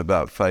conversation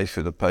about faith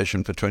with a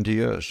patient for 20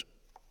 years.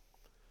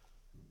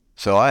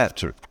 So I had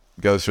to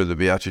go through the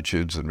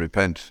Beatitudes and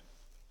repent.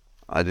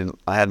 I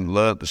hadn't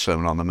learned the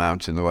Sermon on the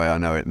Mount in the way I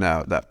know it now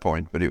at that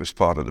point, but it was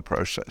part of the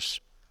process.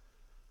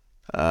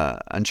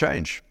 And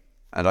change.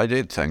 And I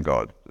did, thank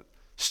God.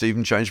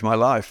 Stephen changed my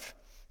life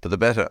for the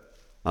better.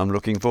 I'm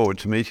looking forward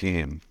to meeting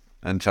him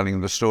and telling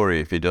him the story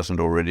if he doesn't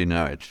already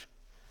know it.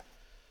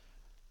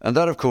 And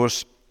that, of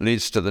course,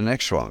 leads to the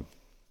next one.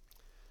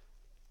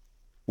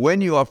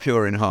 When you are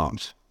pure in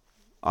heart,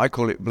 I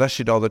call it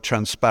blessed are the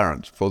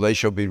transparent, for they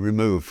shall be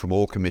removed from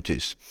all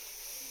committees.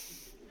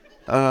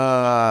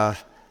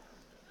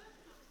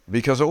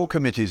 Because all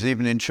committees,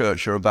 even in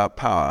church, are about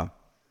power.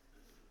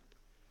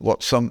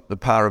 The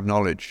power of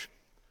knowledge.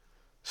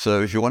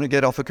 So if you want to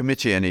get off a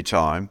committee any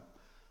time,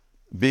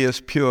 be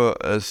as pure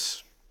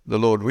as the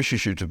Lord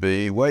wishes you to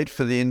be. Wait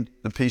for the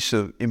piece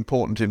of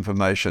important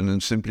information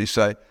and simply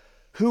say,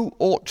 who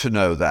ought to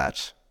know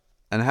that?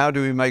 And how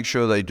do we make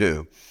sure they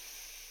do?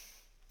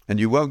 And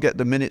you won't get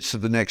the minutes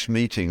of the next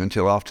meeting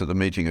until after the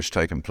meeting has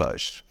taken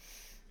place.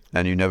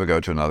 And you never go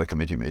to another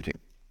committee meeting.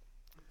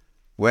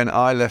 When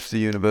I left the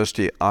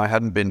university, I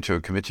hadn't been to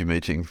a committee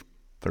meeting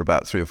for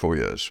about 3 or 4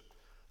 years.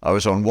 I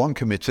was on one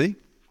committee.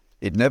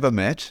 It never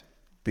met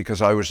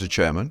because I was the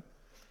chairman.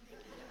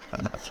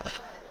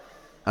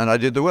 And I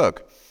did the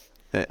work.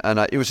 And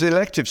it was the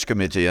electives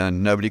committee,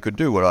 and nobody could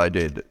do what I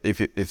did.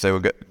 If they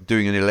were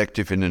doing an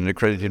elective in an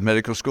accredited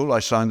medical school, I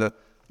signed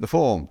the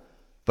form.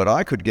 But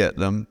I could get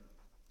them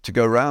to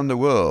go around the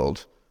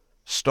world,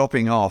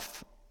 stopping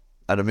off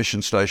at a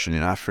mission station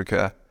in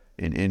Africa,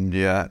 in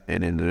India,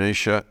 in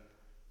Indonesia,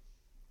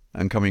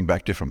 and coming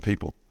back different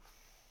people.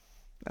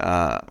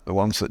 The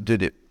ones that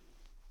did it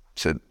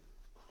said,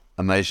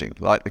 amazing.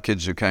 Like the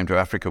kids who came to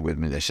Africa with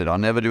me, they said, I'll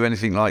never do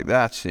anything like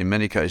that in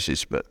many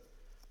cases, but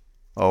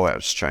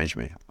it's changed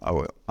me.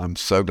 I'm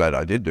so glad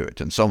I did do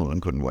it, and some of them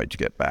couldn't wait to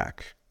get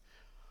back.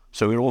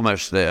 So we're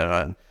almost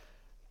there.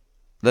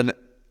 then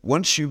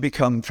once you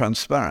become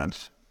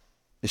transparent,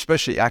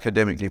 especially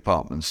academic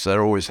departments,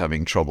 they're always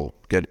having trouble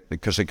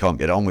because they can't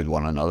get on with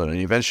one another, and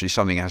eventually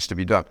something has to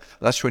be done.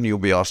 That's when you'll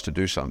be asked to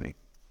do something.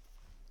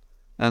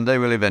 And they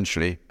will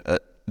eventually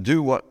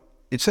do what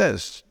it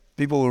says.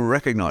 People will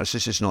recognize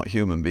this is not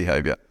human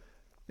behavior.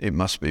 It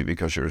must be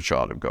because you're a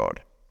child of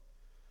God.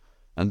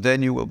 And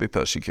then you will be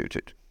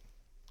persecuted.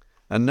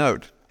 And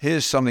note,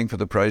 here's something for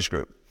the praise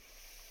group.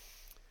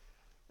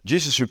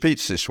 Jesus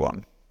repeats this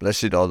one.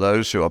 Blessed are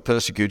those who are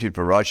persecuted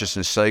for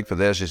righteousness' sake, for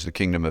theirs is the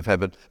kingdom of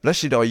heaven.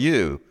 Blessed are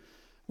you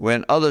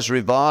when others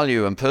revile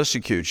you and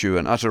persecute you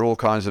and utter all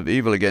kinds of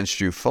evil against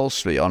you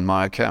falsely on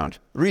my account.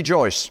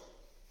 Rejoice.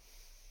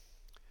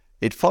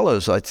 It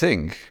follows, I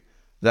think,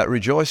 that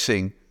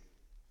rejoicing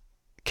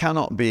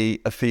cannot be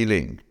a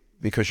feeling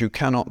because you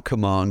cannot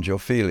command your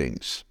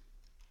feelings.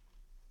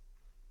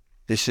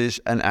 This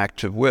is an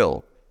act of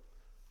will.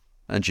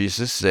 And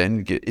Jesus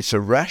then, it's a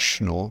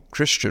rational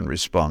Christian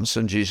response,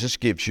 and Jesus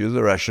gives you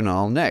the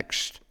rationale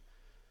next.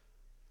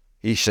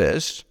 He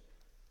says,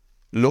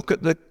 look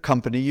at the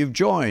company you've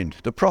joined,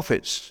 the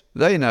prophets.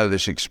 They know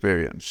this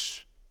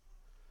experience.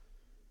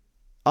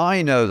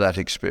 I know that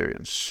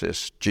experience,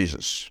 says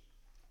Jesus.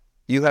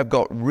 You have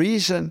got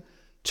reason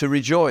to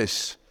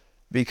rejoice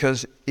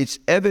because it's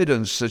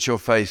evidence that your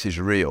faith is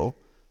real,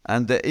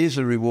 and there is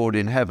a reward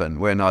in heaven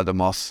where neither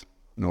moth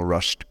nor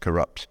rust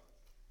corrupt,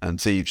 and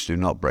thieves do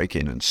not break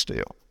in and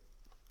steal.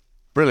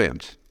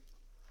 Brilliant.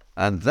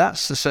 And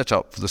that's the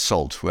setup for the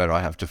salt where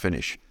I have to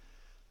finish.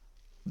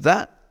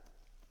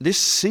 This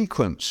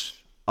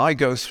sequence I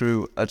go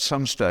through at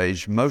some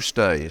stage, most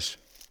days,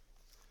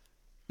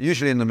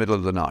 usually in the middle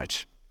of the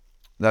night.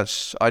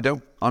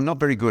 I'm not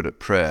very good at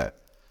prayer,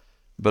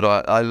 but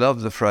I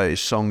love the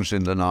phrase songs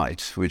in the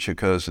night, which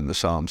occurs in the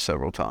Psalms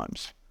several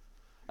times.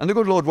 And the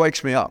good Lord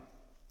wakes me up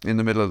in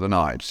the middle of the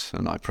night,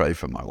 and I pray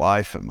for my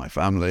wife and my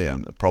family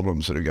and the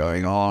problems that are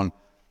going on.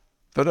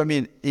 But I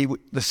mean,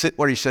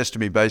 what he says to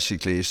me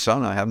basically is,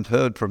 son, I haven't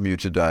heard from you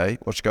today.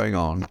 What's going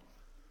on?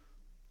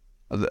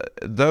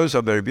 Those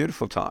are very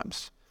beautiful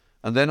times.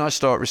 And then I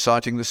start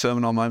reciting the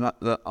Sermon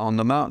on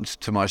the Mount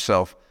to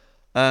myself,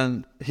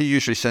 and he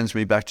usually sends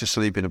me back to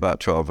sleep in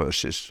about 12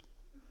 verses.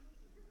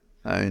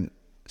 I mean,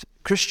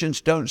 Christians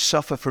don't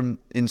suffer from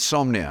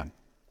insomnia.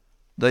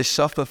 They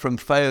suffer from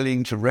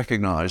failing to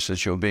recognize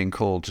that you're being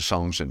called to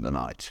songs in the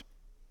night.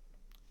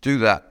 Do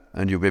that,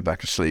 and you'll be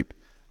back asleep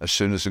as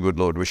soon as the good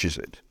Lord wishes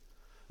it.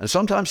 And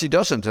sometimes he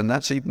doesn't, and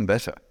that's even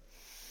better,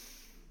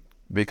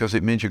 because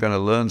it means you're going to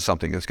learn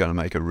something that's going to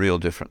make a real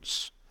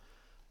difference.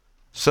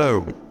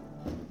 So,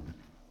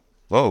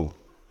 whoa,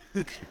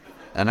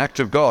 an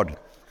act of God.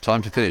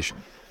 Time to finish.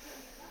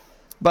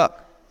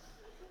 But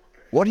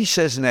what he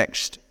says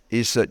next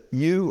is that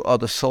you are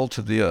the salt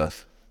of the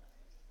earth.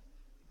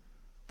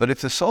 But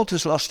if the salt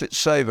has lost its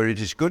savour, it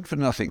is good for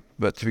nothing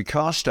but to be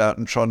cast out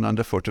and trodden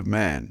underfoot of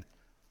man.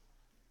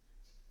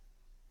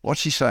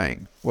 What's he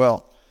saying?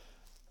 Well,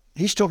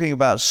 he's talking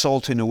about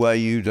salt in a way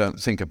you don't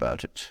think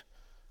about it.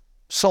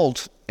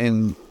 Salt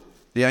in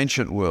the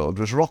ancient world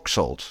was rock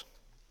salt.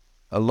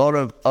 A lot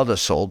of other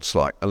salts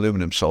like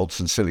aluminum salts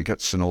and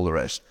silicates and all the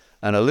rest,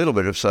 and a little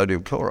bit of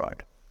sodium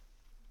chloride,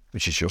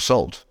 which is your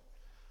salt.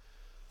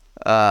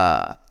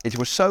 It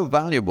was so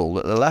valuable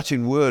that the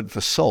Latin word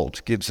for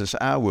salt gives us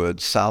our word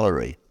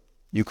salary.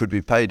 You could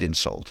be paid in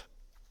salt.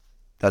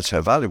 That's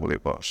how valuable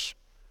it was.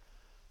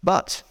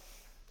 But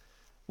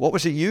what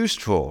was it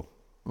used for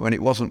when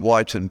it wasn't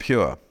white and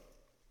pure?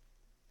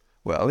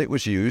 Well, it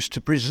was used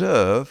to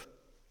preserve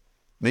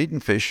meat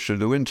and fish through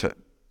the winter.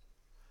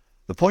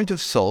 The point of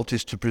salt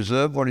is to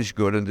preserve what is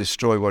good and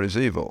destroy what is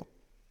evil.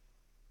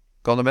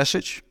 Got the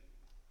message?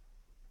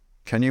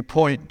 Can you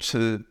point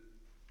to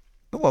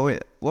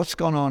what's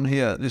gone on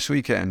here this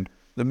weekend,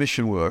 the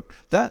mission work?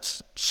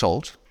 That's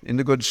salt in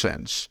the good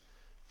sense.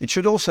 It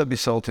should also be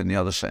salt in the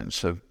other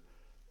sense of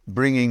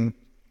bringing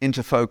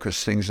into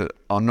focus things that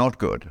are not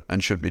good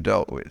and should be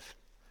dealt with.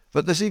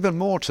 But there's even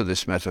more to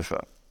this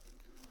metaphor.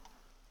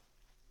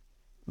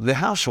 The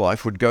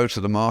housewife would go to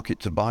the market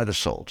to buy the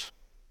salt,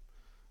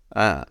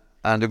 and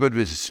a good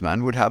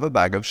businessman would have a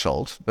bag of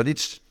salt, but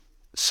it's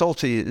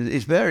salty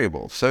is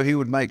variable, so he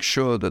would make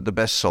sure that the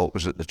best salt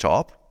was at the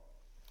top.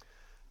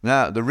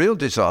 Now, the real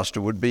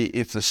disaster would be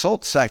if the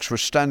salt sacks were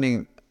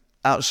standing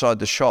outside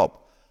the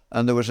shop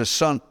and there was a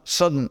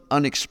sudden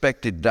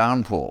unexpected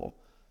downpour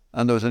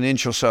and there was an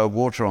inch or so of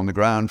water on the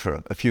ground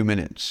for a few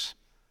minutes.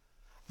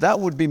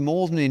 That would be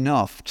more than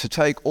enough to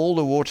take all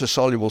the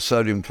water-soluble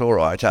sodium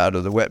chloride out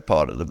of the wet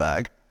part of the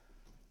bag.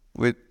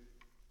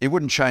 It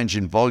wouldn't change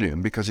in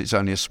volume because it's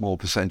only a small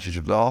percentage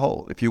of the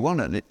whole. If you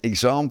want an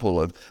example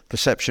of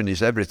perception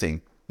is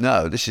everything,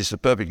 no, this is the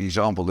perfect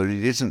example that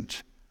it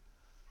isn't.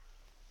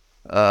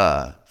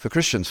 For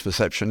Christians,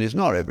 perception is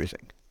not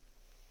everything.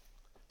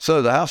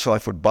 So the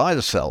housewife would buy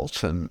the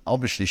salt, and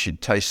obviously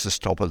she'd taste the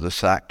top of the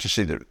sack to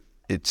see that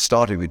it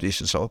started with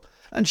decent salt,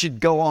 and she'd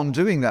go on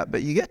doing that,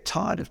 but you get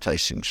tired of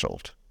tasting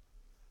salt.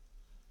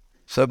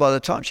 So by the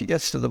time she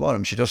gets to the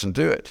bottom, she doesn't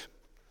do it.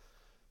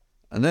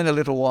 And then a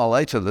little while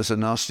later, there's a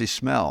nasty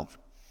smell.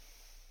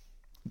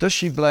 Does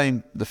she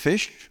blame the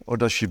fish or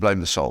does she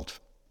blame the salt?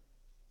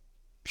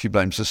 She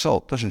blames the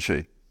salt, doesn't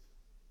she?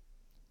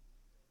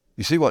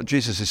 You see what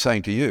Jesus is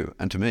saying to you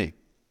and to me?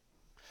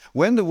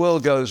 When the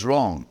world goes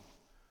wrong,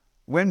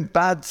 when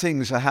bad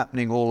things are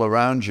happening all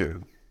around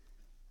you,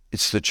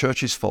 it's the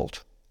church's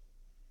fault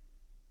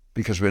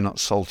because we're not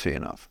salty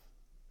enough.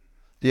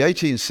 The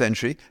 18th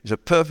century is a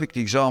perfect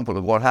example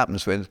of what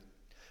happens when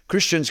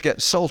Christians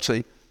get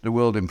salty, the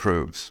world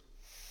improves.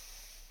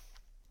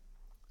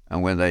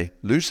 And when they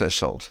lose their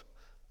salt,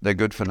 they're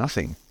good for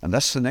nothing. And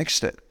that's the next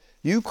step.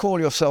 You call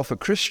yourself a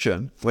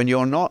Christian when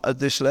you're not at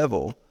this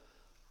level.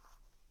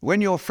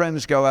 When your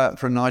friends go out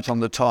for a night on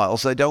the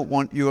tiles, they don't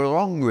want you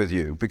along with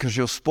you because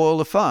you'll spoil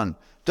the fun.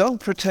 Don't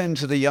pretend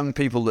to the young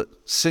people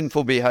that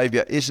sinful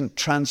behavior isn't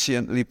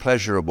transiently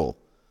pleasurable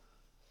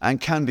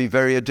and can be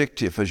very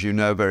addictive, as you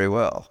know very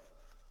well.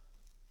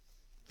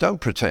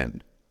 Don't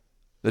pretend.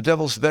 The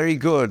devil's very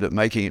good at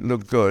making it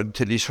look good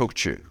till he's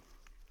hooked you.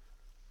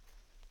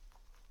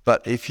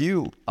 But if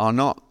you are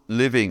not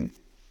living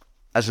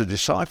as a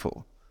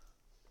disciple,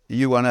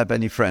 you won't have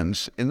any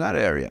friends in that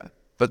area.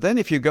 But then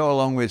if you go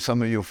along with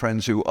some of your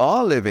friends who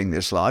are living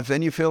this life,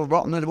 then you feel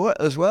rotten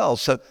as well.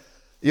 So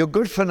you're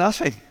good for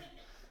nothing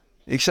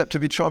except to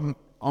be trodden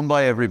on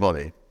by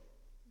everybody.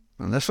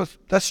 And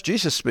that's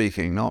Jesus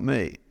speaking, not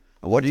me.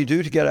 And what do you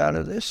do to get out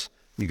of this?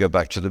 You go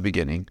back to the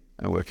beginning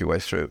and work your way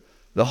through.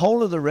 The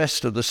whole of the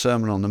rest of the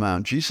Sermon on the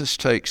Mount, Jesus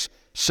takes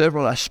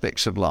several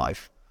aspects of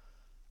life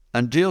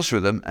and deals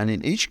with them, and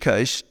in each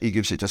case, he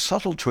gives it a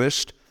subtle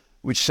twist,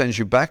 which sends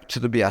you back to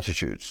the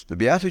Beatitudes. The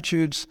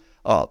Beatitudes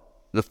are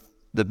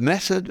the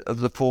method of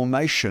the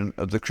formation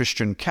of the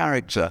Christian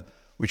character,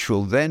 which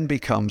will then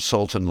become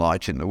salt and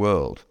light in the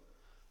world.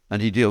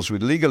 And he deals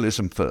with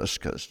legalism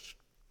first, because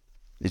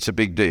it's a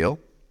big deal.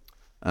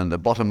 And the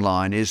bottom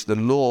line is the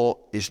law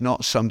is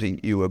not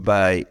something you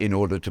obey in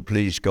order to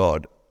please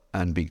God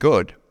and be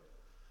good.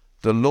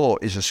 The law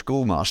is a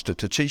schoolmaster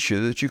to teach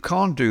you that you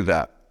can't do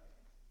that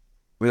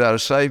without a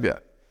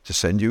Saviour, to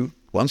send you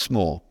once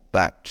more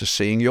back to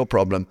seeing your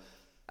problem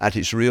at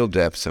its real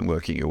depth and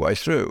working your way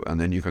through. And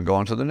then you can go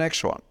on to the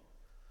next one,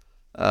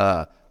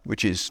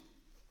 which is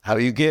how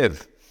you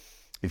give.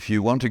 If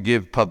you want to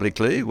give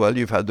publicly, well,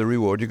 you've had the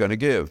reward you're going to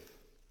give.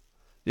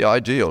 The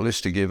ideal is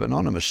to give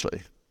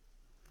anonymously.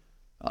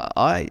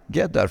 I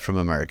get that from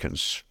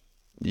Americans.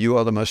 You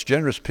are the most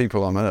generous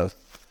people on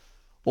earth.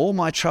 All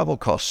my travel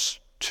costs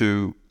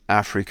to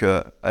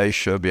Africa,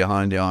 Asia,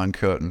 behind the Iron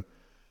Curtain,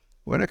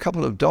 when a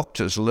couple of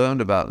doctors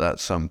learned about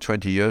that some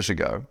 20 years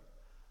ago,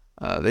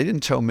 they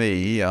didn't tell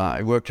me,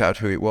 I worked out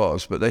who it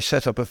was, but they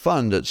set up a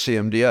fund at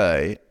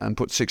CMDA and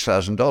put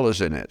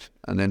 $6,000 in it,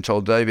 and then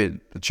told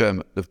David, the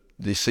chairman,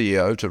 the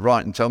CEO, to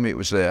write and tell me it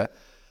was there,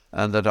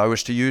 and that I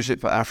was to use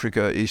it for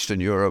Africa, Eastern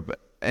Europe,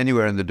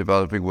 anywhere in the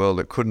developing world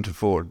that couldn't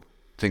afford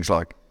things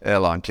like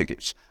airline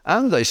tickets.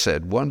 And they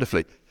said,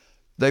 wonderfully,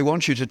 they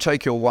want you to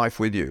take your wife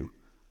with you,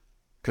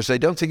 because they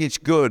don't think it's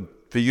good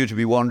for you to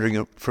be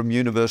wandering from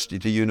university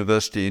to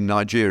university in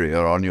Nigeria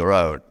on your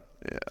own.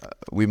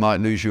 We might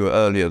lose you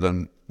earlier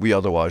than we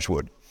otherwise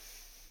would.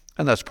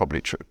 And that's probably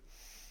true.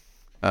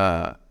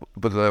 But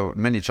there were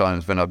many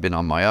times when I've been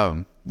on my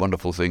own,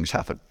 wonderful things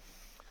happen.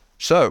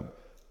 So,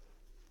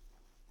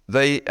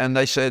 they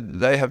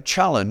said they have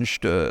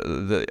challenged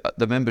the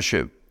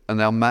membership, and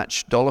they'll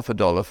match dollar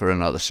for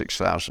another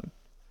 6,000.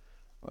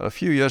 Well, a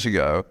few years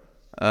ago,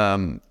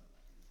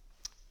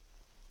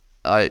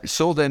 I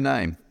saw their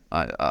name.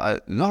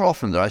 Not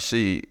often do I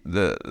see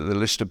the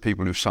list of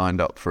people who've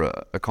signed up for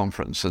a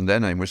conference, and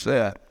their name was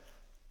there.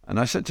 And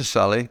I said to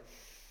Sally,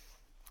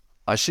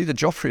 I see the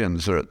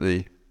Joffrians are at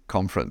the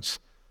conference.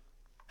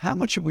 How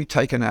much have we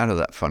taken out of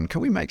that fund?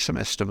 Can we make some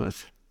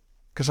estimate?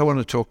 Because I want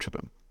to talk to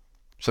them.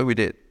 So we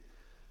did.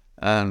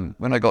 And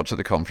when I got to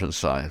the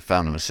conference, I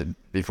found them and said,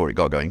 before it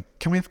got going,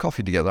 can we have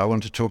coffee together? I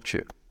want to talk to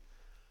you.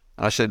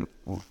 And I said,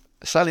 well,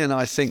 Sally and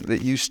I think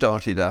that you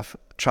started a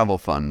travel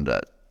fund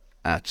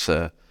at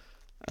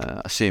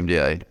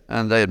CMDA,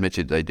 and they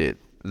admitted they did.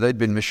 They'd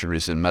been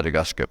missionaries in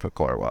Madagascar for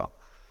quite a while.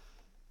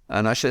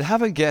 And I said,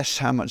 have a guess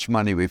how much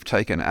money we've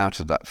taken out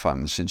of that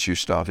fund since you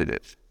started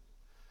it.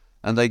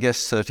 And they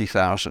guessed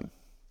 30,000.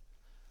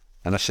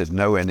 And I said,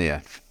 nowhere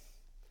near.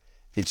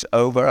 It's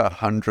over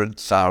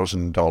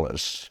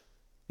 $100,000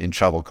 in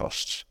travel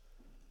costs.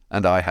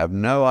 And I have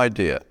no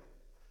idea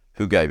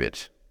who gave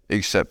it,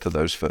 except for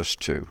those first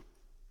two.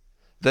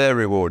 Their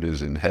reward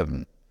is in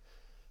heaven.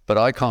 But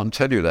I can't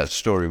tell you that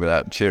story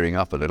without tearing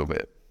up a little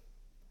bit.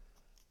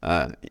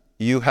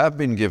 You have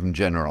been given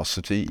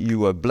generosity. You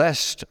were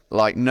blessed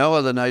like no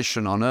other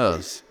nation on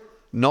earth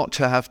not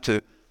to have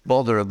to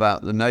bother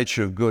about the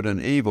nature of good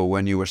and evil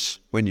when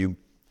you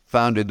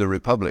founded the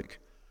Republic,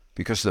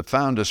 because the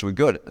founders were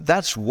good.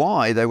 That's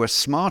why they were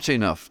smart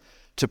enough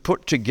to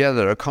put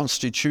together a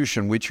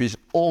constitution which is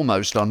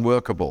almost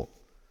unworkable.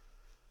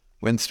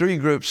 When three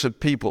groups of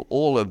people,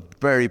 all are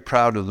very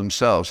proud of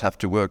themselves, have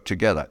to work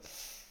together,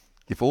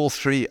 if all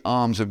three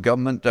arms of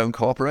government don't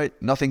cooperate,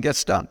 nothing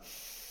gets done.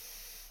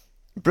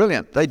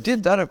 Brilliant. They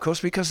did that, of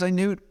course, because they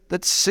knew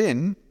that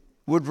sin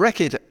would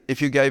wreck it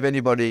if you gave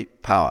anybody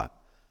power,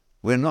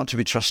 we're not to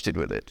be trusted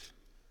with it.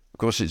 Of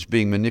course, it's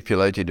being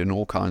manipulated in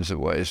all kinds of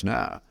ways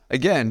now.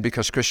 Again,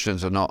 because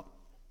Christians are not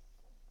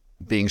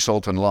being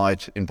salt and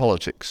light in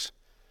politics.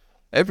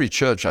 Every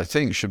church, I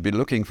think, should be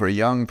looking for a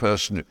young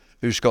person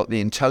who's got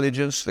the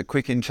intelligence, the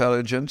quick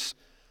intelligence.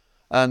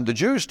 And the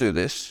Jews do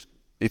this.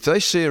 If they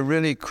see a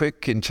really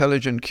quick,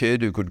 intelligent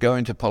kid who could go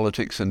into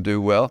politics and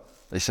do well,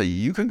 they say,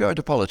 you can go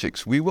into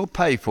politics. We will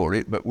pay for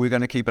it, but we're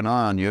going to keep an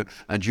eye on you,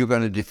 and you're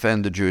going to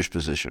defend the Jewish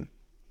position.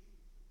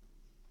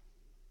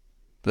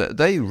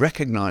 They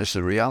recognize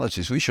the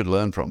realities. We should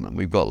learn from them.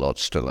 We've got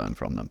lots to learn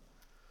from them.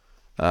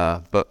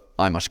 But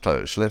I must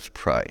close. Let's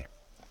pray.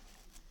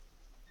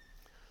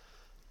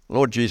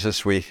 Lord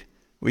Jesus, we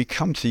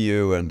come to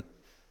you and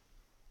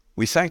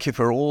we thank you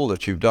for all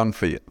that you've done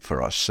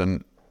for us.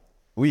 And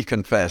we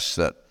confess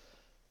that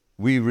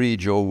we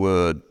read your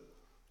word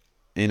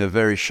in a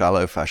very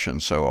shallow fashion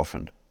so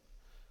often.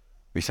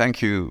 We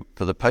thank you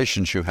for the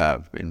patience you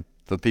have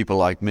for people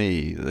like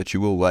me, that you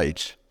will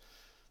wait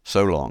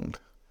so long.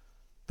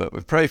 But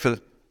we pray for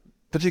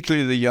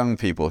particularly the young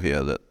people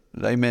here, that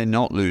they may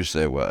not lose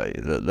their way,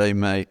 that they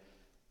may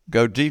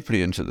go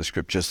deeply into the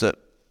scriptures, that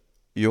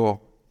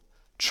your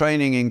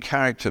training in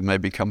character may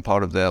become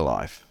part of their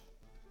life.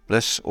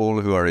 Bless all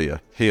who are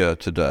here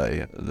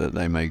today, that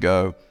they may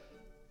go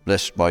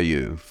blessed by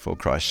you for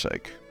Christ's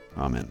sake.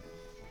 Amen.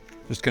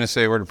 Just going to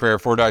say a word of prayer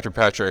for Dr.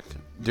 Patrick.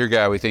 Dear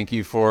God, we thank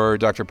you for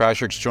Dr.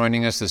 Patrick's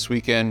joining us this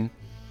weekend,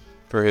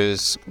 for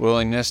his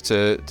willingness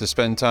to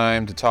spend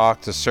time, to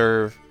talk, to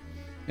serve,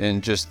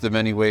 in just the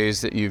many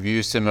ways that you've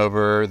used him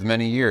over the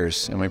many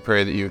years. And we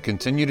pray that you would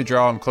continue to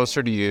draw him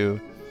closer to you,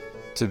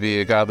 to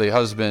be a godly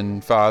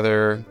husband,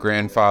 father,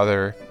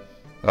 grandfather,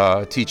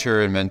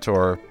 teacher, and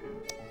mentor,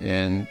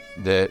 and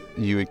that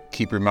you would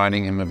keep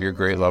reminding him of your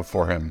great love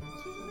for him.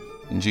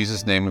 In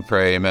Jesus' name we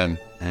pray, amen.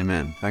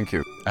 Amen. Thank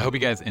you. I hope you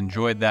guys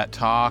enjoyed that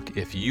talk.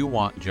 If you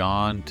want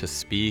John to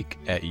speak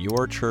at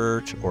your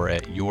church or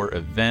at your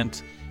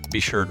event, be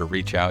sure to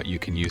reach out. You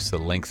can use the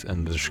links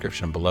in the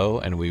description below,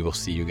 and we will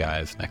see you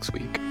guys next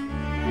week.